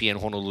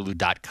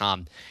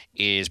ESPNHonolulu.com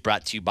is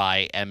brought to you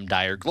by M.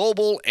 Dyer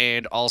Global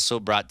and also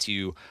brought to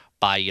you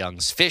by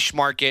Young's Fish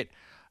Market.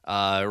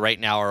 Right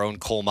now, our own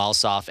Cole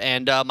Malsoff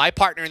and my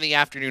partner in the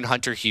afternoon,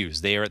 Hunter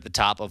Hughes. They are at the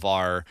top of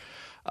our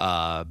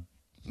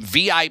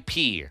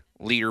VIP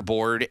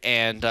leaderboard,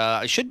 and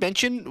I should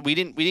mention we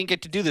didn't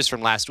get to do this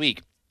from last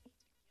week.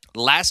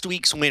 Last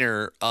week's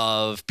winner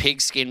of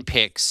Pigskin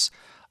Picks,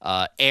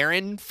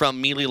 Aaron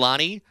from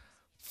Mililani,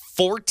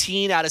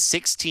 14 out of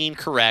 16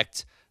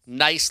 correct.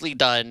 Nicely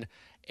done.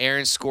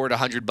 Aaron scored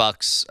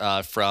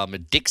 $100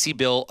 from Dixie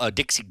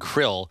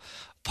Grill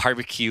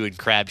Barbecue and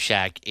Crab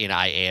Shack in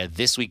Iea.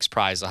 This week's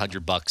prize,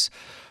 $100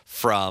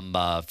 from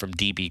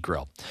DB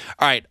Grill.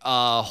 All right,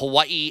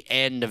 Hawaii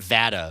and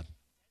Nevada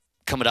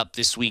coming up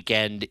this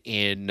weekend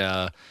in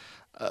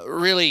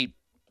really,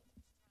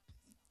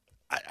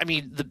 I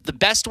mean, the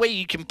best way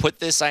you can put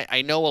this,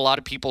 I know a lot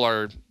of people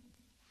are,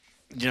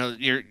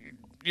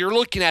 you're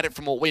looking at it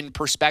from a win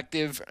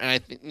perspective, and I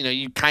think,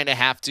 you kind of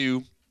have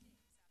to.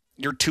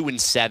 You're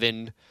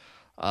 2-7.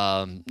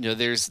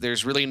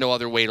 There's really no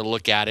other way to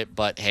look at it,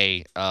 but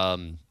hey,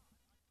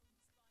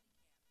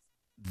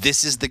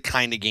 this is the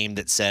kind of game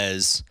that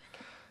says,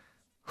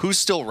 who's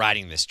still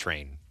riding this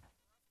train?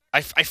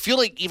 I feel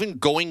like even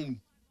going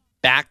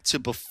back to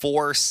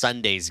before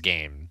Sunday's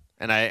game,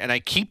 and I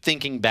keep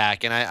thinking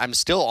back, and I'm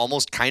still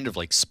almost kind of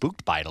like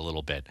spooked by it a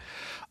little bit.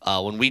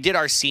 When we did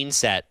our scene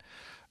set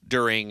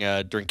during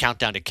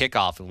Countdown to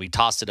Kickoff, and we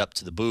tossed it up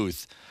to the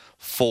booth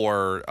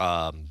for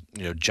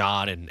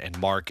John and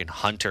Mark and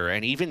Hunter,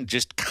 and even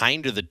just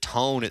kind of the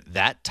tone at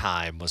that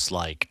time was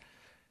like,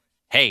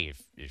 hey,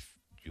 if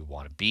you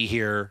want to be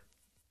here,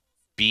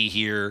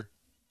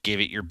 give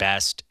it your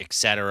best,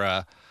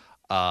 etc.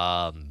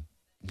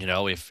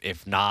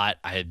 If not,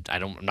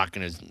 I'm not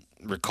going to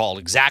recall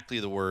exactly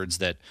the words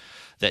that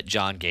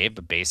John gave,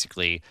 but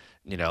basically,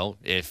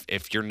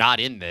 if you're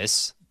not in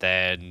this,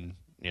 then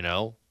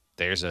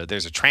there's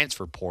a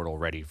transfer portal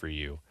ready for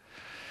you.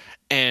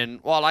 And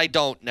while I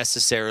don't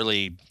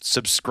necessarily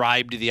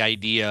subscribe to the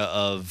idea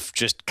of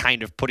just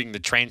kind of putting the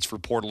transfer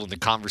portal in the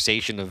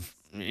conversation of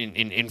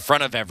in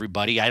front of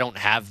everybody, I don't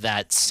have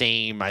that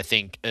same, I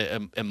think,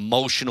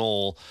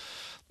 emotional,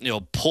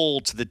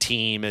 pull to the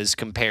team as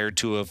compared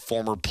to a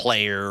former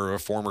player or a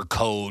former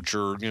coach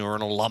or or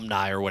an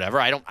alumni or whatever.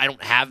 I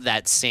don't have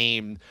that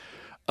same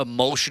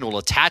emotional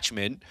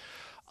attachment.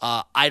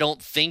 I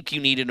don't think you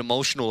need an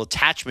emotional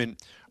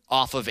attachment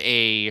off of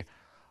a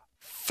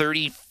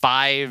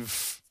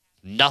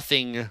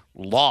 35-0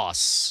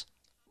 loss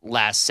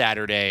last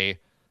Saturday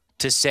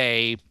to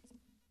say,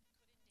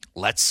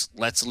 let's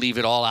leave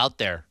it all out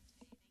there.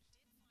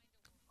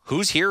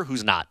 Who's here,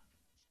 who's not?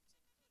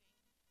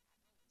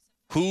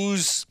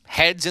 Whose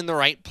head's in the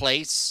right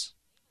place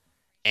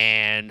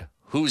and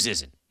whose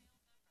isn't?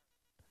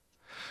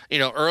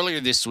 Earlier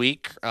this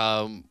week,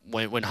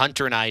 when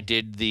Hunter and I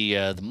did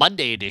the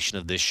Monday edition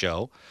of this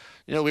show,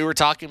 we were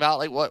talking about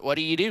like what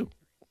do you do?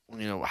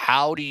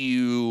 How do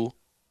you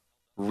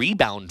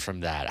rebound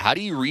from that? How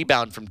do you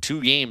rebound from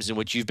two games in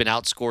which you've been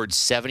outscored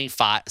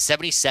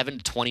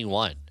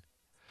 77-21?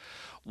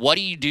 What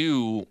do you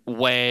do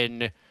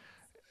when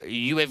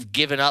you have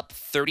given up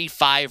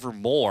 35 or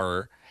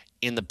more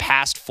in the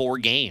past 4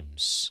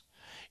 games?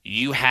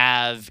 You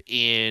have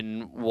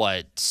in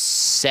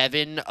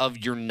 7 of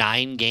your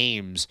 9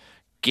 games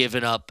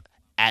given up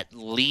at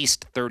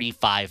least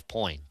 35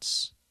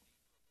 points.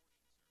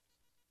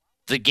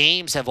 The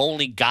games have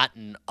only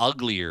gotten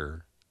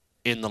uglier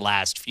in the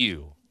last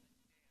few.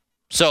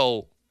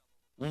 So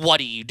what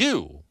do you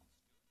do?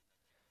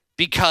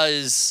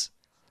 Because,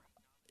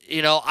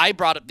 I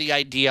brought up the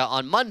idea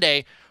on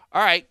Monday,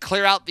 all right,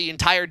 clear out the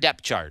entire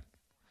depth chart.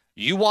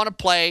 You want to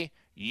play,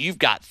 you've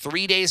got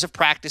 3 days of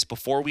practice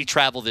before we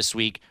travel this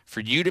week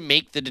for you to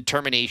make the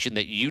determination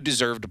that you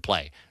deserve to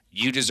play.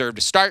 You deserve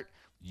to start.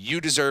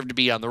 You deserve to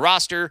be on the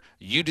roster.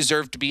 You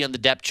deserve to be on the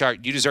depth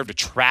chart. You deserve to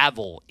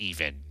travel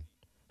even.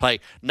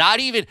 Like, not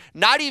even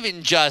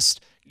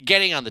just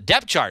getting on the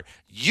depth chart.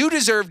 You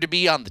deserve to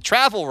be on the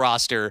travel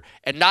roster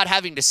and not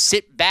having to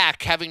sit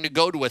back, having to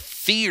go to a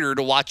theater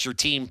to watch your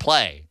team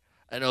play.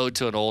 An ode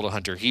to an old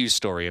Hunter Hughes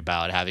story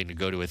about having to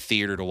go to a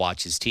theater to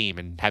watch his team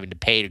and having to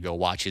pay to go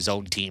watch his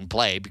own team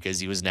play because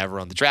he was never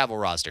on the travel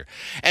roster.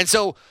 And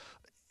so,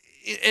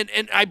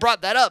 and I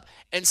brought that up,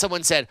 and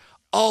someone said,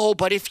 oh,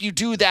 but if you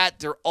do that,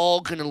 they're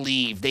all going to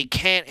leave. They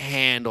can't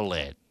handle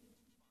it.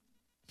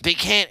 They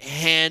can't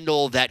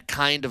handle that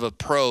kind of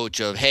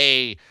approach of,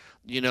 hey,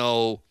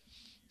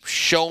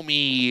 show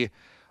me,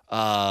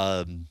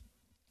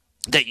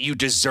 that you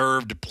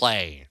deserve to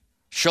play.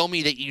 Show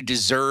me that you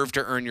deserve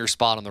to earn your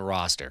spot on the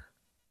roster.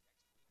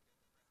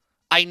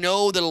 I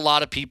know that a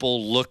lot of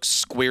people look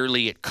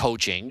squarely at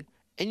coaching,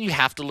 and you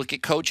have to look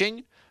at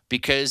coaching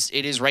because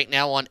it is right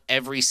now on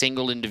every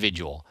single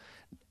individual.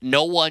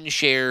 No one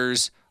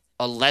shares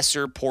a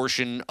lesser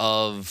portion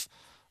of,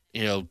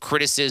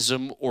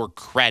 criticism or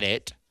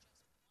credit,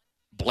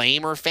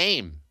 blame or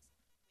fame.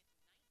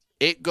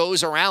 It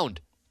goes around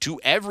to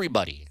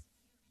everybody.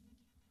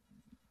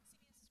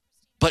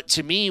 But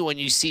to me, when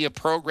you see a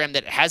program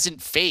that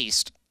hasn't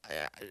faced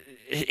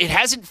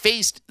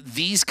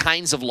these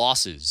kinds of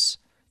losses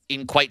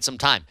in quite some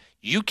time.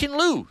 You can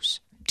lose.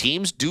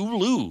 Teams do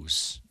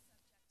lose.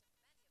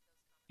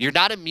 You're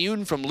not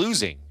immune from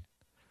losing.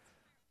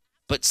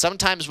 But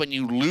sometimes when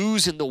you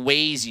lose in the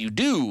ways you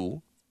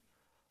do,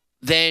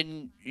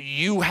 then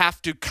you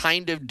have to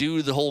kind of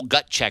do the whole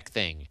gut check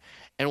thing.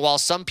 And while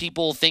some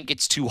people think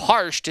it's too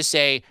harsh to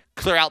say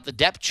clear out the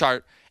depth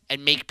chart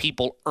and make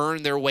people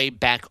earn their way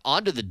back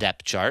onto the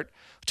depth chart,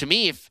 to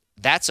me, if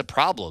that's a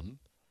problem,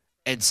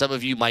 and some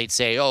of you might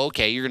say, oh,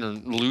 okay, you're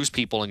going to lose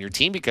people on your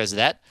team because of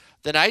that,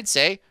 then I'd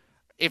say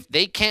if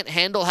they can't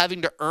handle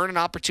having to earn an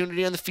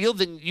opportunity on the field,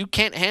 then you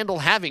can't handle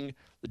having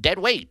the dead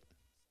weight.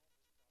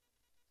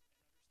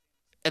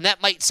 And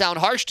that might sound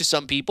harsh to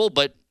some people,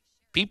 but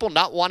people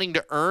not wanting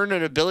to earn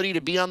an ability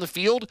to be on the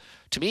field,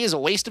 to me, is a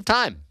waste of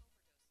time.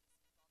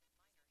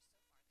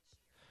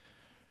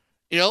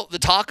 The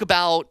talk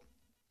about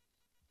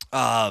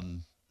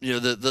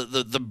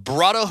the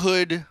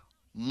brotherhood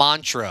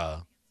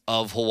mantra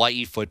of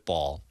Hawaii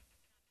football,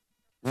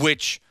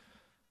 which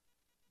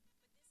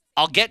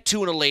I'll get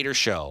to in a later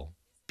show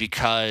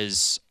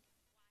because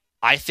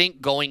I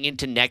think going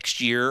into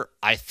next year,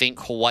 I think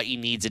Hawaii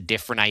needs a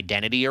different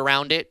identity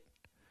around it.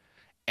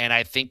 And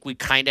I think we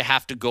kind of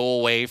have to go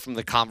away from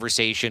the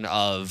conversation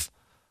of,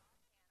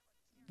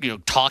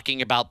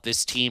 talking about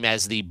this team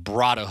as the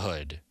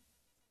brotherhood,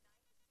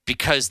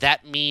 because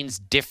that means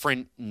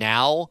different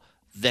now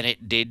than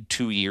it did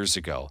 2 years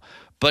ago.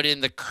 But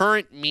in the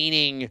current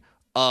meaning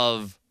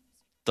of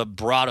the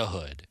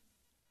brotherhood,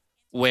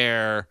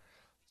 where,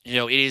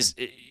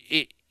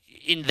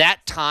 in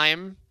that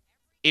time,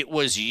 it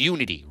was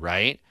unity,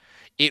 right?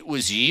 It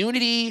was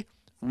unity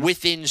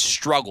within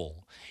struggle.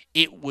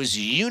 It was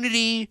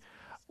unity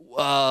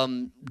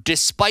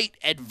despite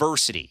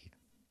adversity.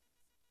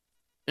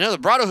 The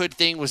brotherhood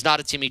thing was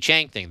not a Timmy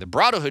Chang thing. The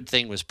brotherhood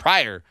thing was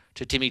prior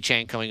to Timmy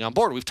Chang coming on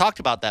board. We've talked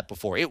about that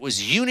before. It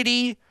was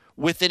unity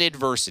within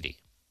adversity.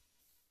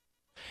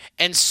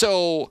 And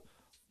so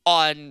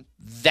on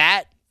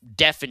that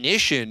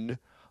definition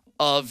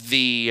of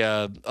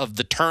the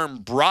term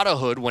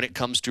brotherhood when it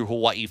comes to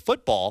Hawaii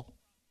football,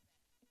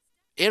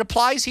 it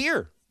applies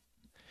here.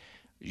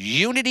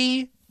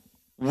 Unity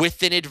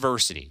within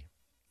adversity.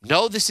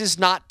 No, this is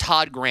not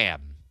Todd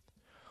Graham,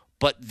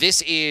 but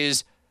this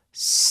is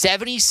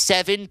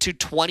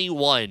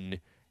 77-21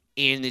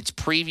 in its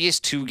previous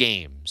 2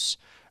 games.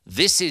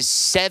 This is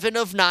 7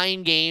 of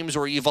 9 games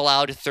where you've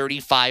allowed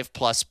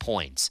 35-plus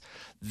points.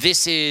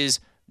 This is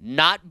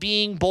not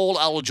being bowl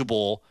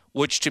eligible,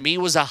 which to me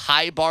was a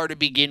high bar to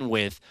begin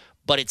with,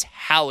 but it's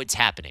how it's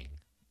happening.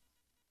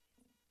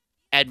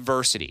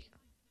 Adversity.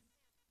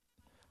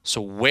 So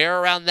where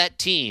around that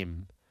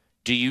team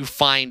do you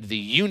find the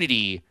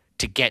unity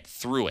to get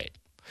through it?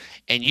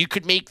 And you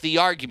could make the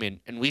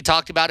argument, and we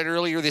talked about it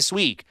earlier this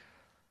week,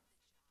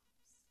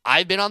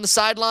 I've been on the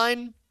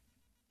sideline.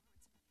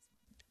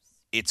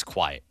 It's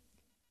quiet.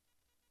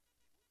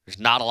 There's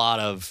not a lot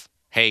of,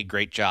 hey,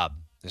 great job.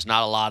 There's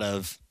not a lot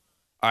of,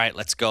 all right,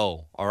 let's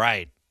go. All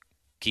right,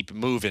 keep it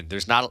moving.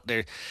 There's not,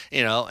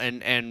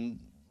 and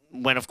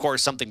when, of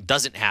course, something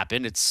doesn't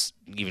happen, it's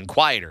even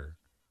quieter.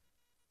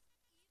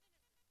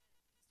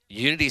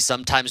 Unity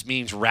sometimes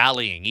means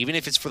rallying. Even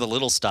if it's for the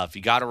little stuff,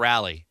 you got to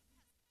rally.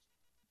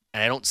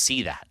 And I don't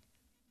see that.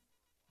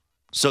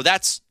 So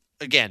that's,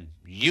 again,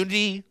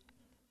 unity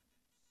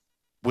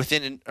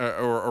within or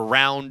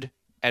around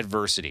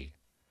adversity.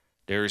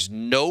 There's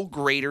no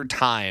greater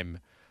time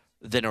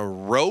than a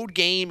road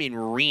game in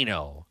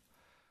Reno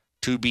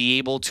to be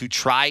able to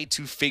try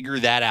to figure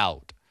that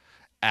out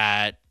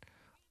at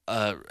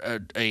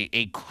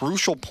a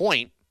crucial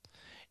point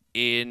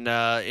in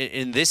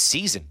this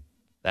season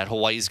that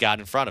Hawaii's got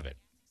in front of it.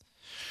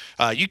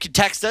 You can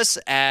text us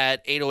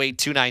at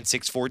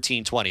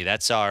 808-296-1420.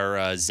 That's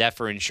our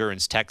Zephyr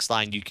Insurance text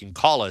line. You can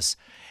call us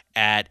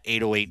at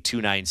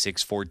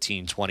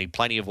 808-296-1420.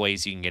 Plenty of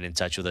ways you can get in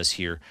touch with us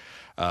here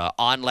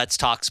on Let's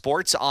Talk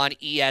Sports on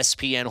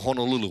ESPN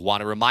Honolulu.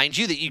 Want to remind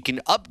you that you can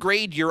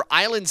upgrade your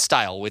island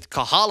style with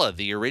Kahala,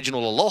 the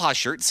original Aloha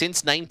shirt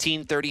since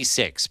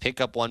 1936.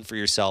 Pick up one for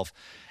yourself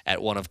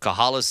at one of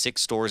Kahala's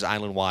 6 stores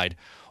island-wide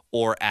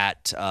or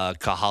at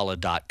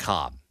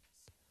kahala.com.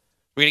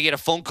 We're going to get a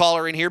phone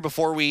caller in here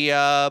before we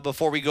go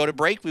to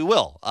break. We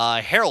will.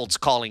 Harold's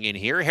calling in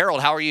here.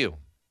 Harold, how are you?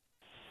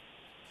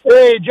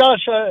 Hey,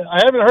 Josh,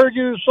 I haven't heard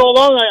you so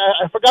long.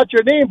 I forgot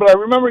your name, but I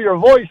remember your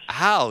voice.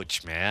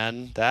 Ouch,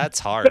 man. That's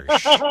harsh.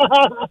 Hey,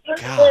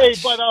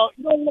 Gosh. but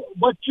you know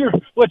what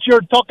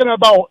you're talking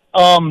about.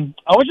 I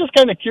was just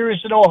kind of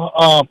curious to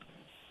know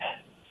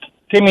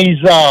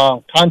Timmy's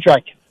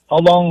contract. How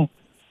long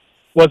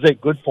was it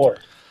good for,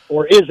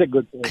 or is it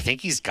good for? I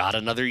think he's got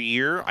another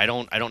year. I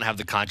don't have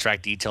the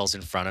contract details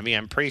in front of me.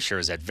 I'm pretty sure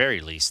it's at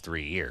very least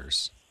 3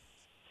 years.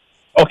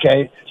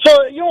 Okay,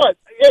 so you know what?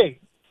 Hey,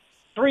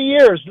 3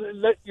 years.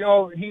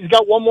 He's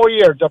got one more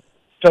year to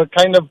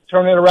kind of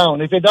turn it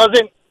around. If it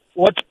doesn't,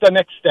 what's the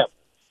next step?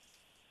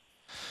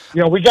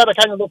 We got to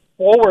kind of look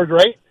forward,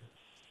 right?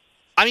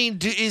 I mean,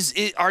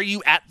 are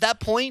you at that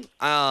point?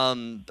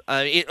 Well,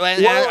 I should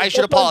that's what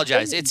I'm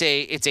apologize.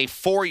 saying. It's a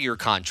 4-year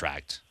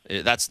contract.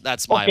 That's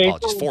my Okay,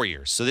 apologies. so 4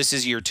 years. So this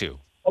is year 2.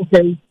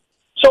 okay,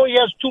 so he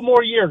has 2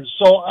 more years.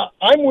 So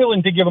I'm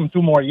willing to give him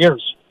 2 more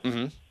years.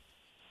 Mm-hmm.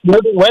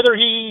 Whether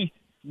he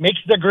makes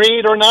the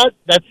grade or not,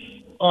 that's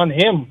on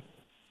him,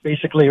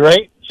 basically,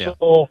 right? Yeah.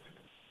 So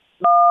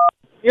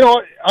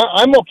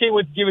I'm okay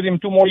with giving him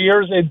 2 more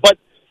years, but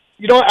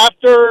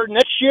after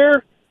next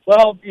year,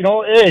 well,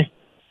 hey,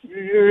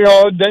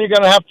 then you're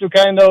gonna have to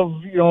kind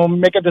of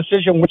make a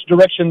decision which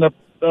direction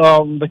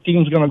the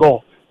team's gonna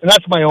go, and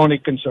that's my only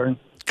concern.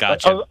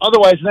 Gotcha.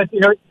 Otherwise, nice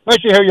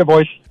to hear your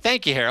voice.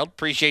 Thank you, Harold.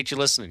 Appreciate you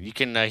listening. You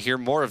can hear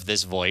more of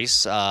this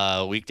voice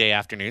weekday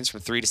afternoons from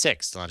 3 to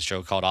 6 on a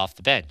show called Off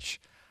the Bench.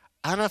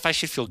 I don't know if I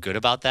should feel good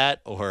about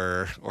that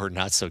or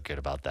not so good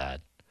about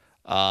that.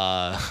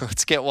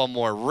 Let's get one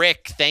more.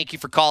 Rick, thank you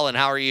for calling.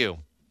 How are you?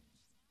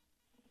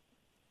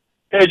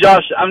 Hey,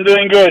 Josh, I'm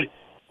doing good.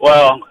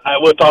 Well, I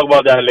will talk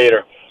about that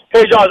later.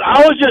 Hey, Josh,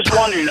 I was just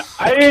wondering.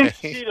 I didn't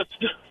see the.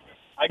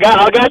 I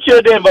got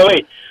you then, but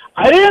wait,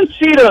 I didn't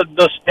see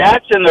the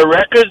stats and the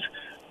records.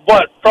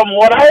 But from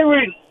what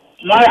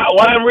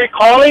what I'm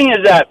recalling is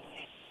that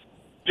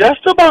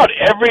just about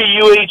every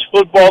UH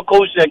football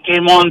coach that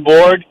came on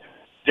board,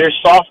 their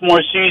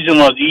sophomore season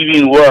was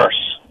even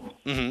worse.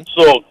 Mm-hmm.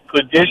 So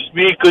could this?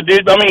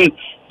 I mean,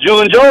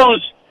 June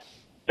Jones,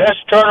 best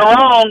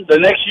turnaround the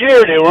next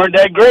year. They weren't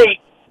that great,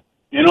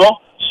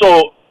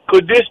 So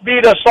could this be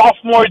the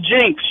sophomore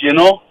jinx?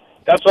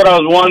 That's what I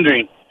was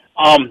wondering.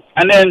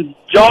 And then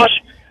Josh,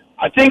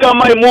 I think I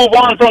might move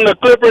on from the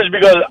Clippers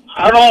because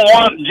I don't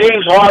want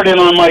James Harden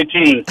on my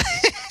team.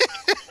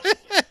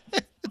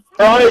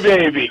 Sorry,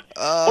 baby.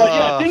 But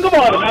yeah, think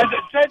about it, man.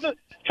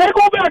 Try to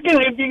go back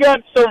and if you got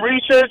some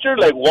researcher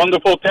like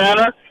Wonderful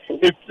Tanner,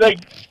 if they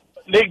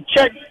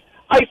check.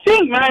 I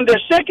think, man, the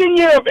second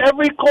year of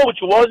every coach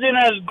wasn't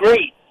as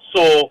great.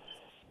 So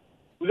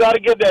we got to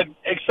get that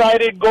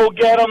excited, go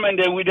get them, and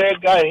then we then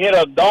got to hit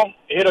a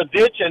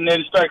ditch, and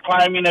then start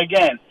climbing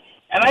again.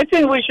 And I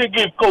think we should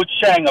give Coach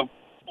Chang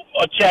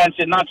a chance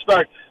and not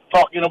start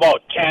talking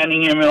about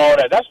canning him and all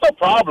that. That's the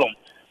problem.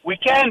 We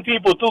can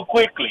people too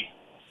quickly.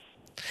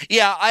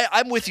 Yeah,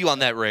 I'm with you on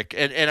that, Rick,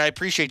 and I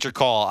appreciate your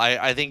call.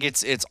 I think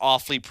it's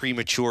awfully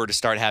premature to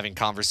start having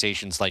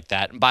conversations like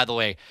that. And by the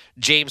way,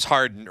 James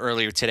Harden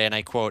earlier today, and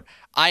I quote,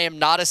 "I am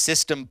not a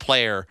system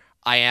player.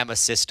 I am a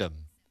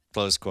system,"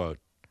 close quote.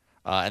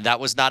 And that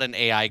was not an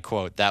AI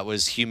quote. That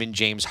was human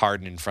James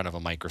Harden in front of a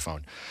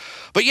microphone.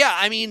 But yeah,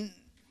 I mean,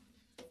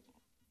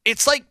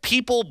 it's like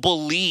people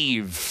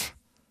believe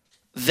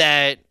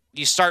that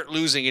you start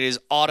losing it is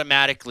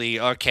automatically,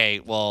 okay,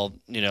 well,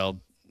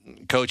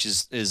 coach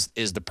is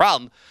the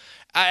problem.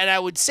 And I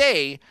would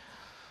say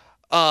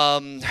I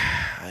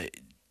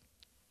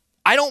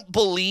don't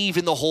believe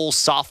in the whole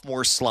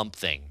sophomore slump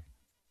thing.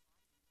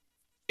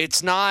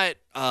 It's not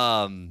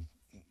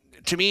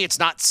to me, it's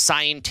not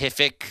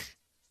scientific.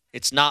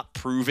 It's not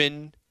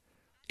proven.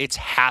 It's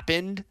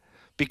happened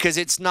because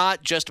it's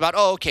not just about,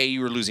 oh, okay,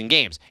 you were losing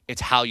games. It's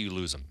how you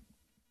lose them.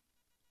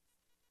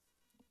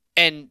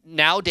 And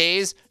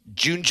nowadays,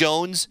 June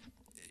Jones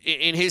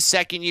in his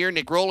second year,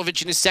 Nick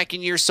Rolovich in his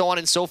second year, so on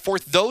and so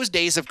forth, those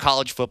days of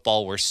college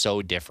football were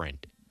so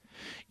different.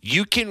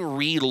 You can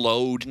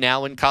reload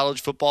now in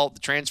college football,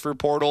 the transfer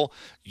portal.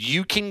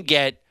 You can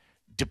get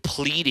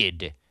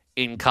depleted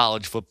in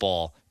college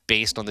football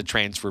based on the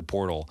transfer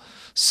portal.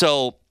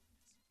 So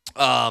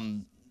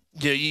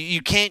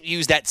you can't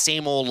use that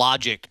same old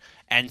logic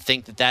and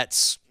think that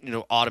that's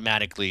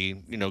automatically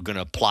going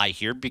to apply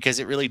here because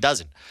it really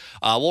doesn't.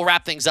 We'll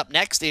wrap things up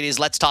next. It is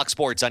Let's Talk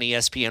Sports on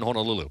ESPN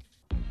Honolulu.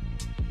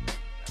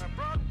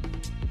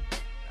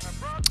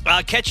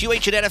 Catch UH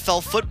and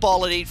NFL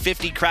football at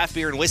 8:50. Craft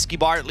Beer and Whiskey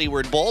Bar at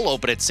Leeward Bowl.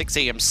 Open at 6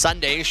 a.m.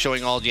 Sunday,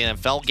 showing all the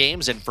NFL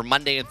games. And for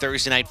Monday and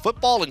Thursday night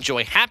football,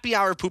 enjoy happy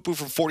hour poo-poo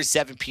from 4 to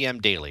 7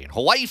 p.m. daily. And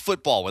Hawaii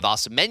football with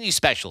awesome menu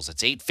specials.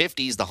 It's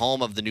 850 is the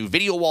home of the new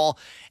video wall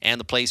and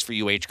the place for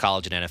UH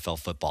college and NFL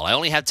football. I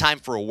only have time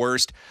for a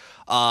worst.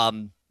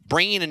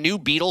 Bringing a new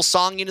Beatles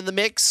song into the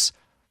mix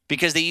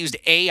because they used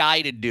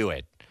AI to do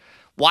it.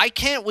 Why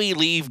can't we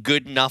leave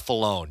good enough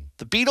alone?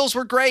 The Beatles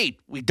were great.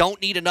 We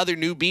don't need another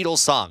new Beatles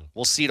song.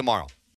 We'll see you tomorrow.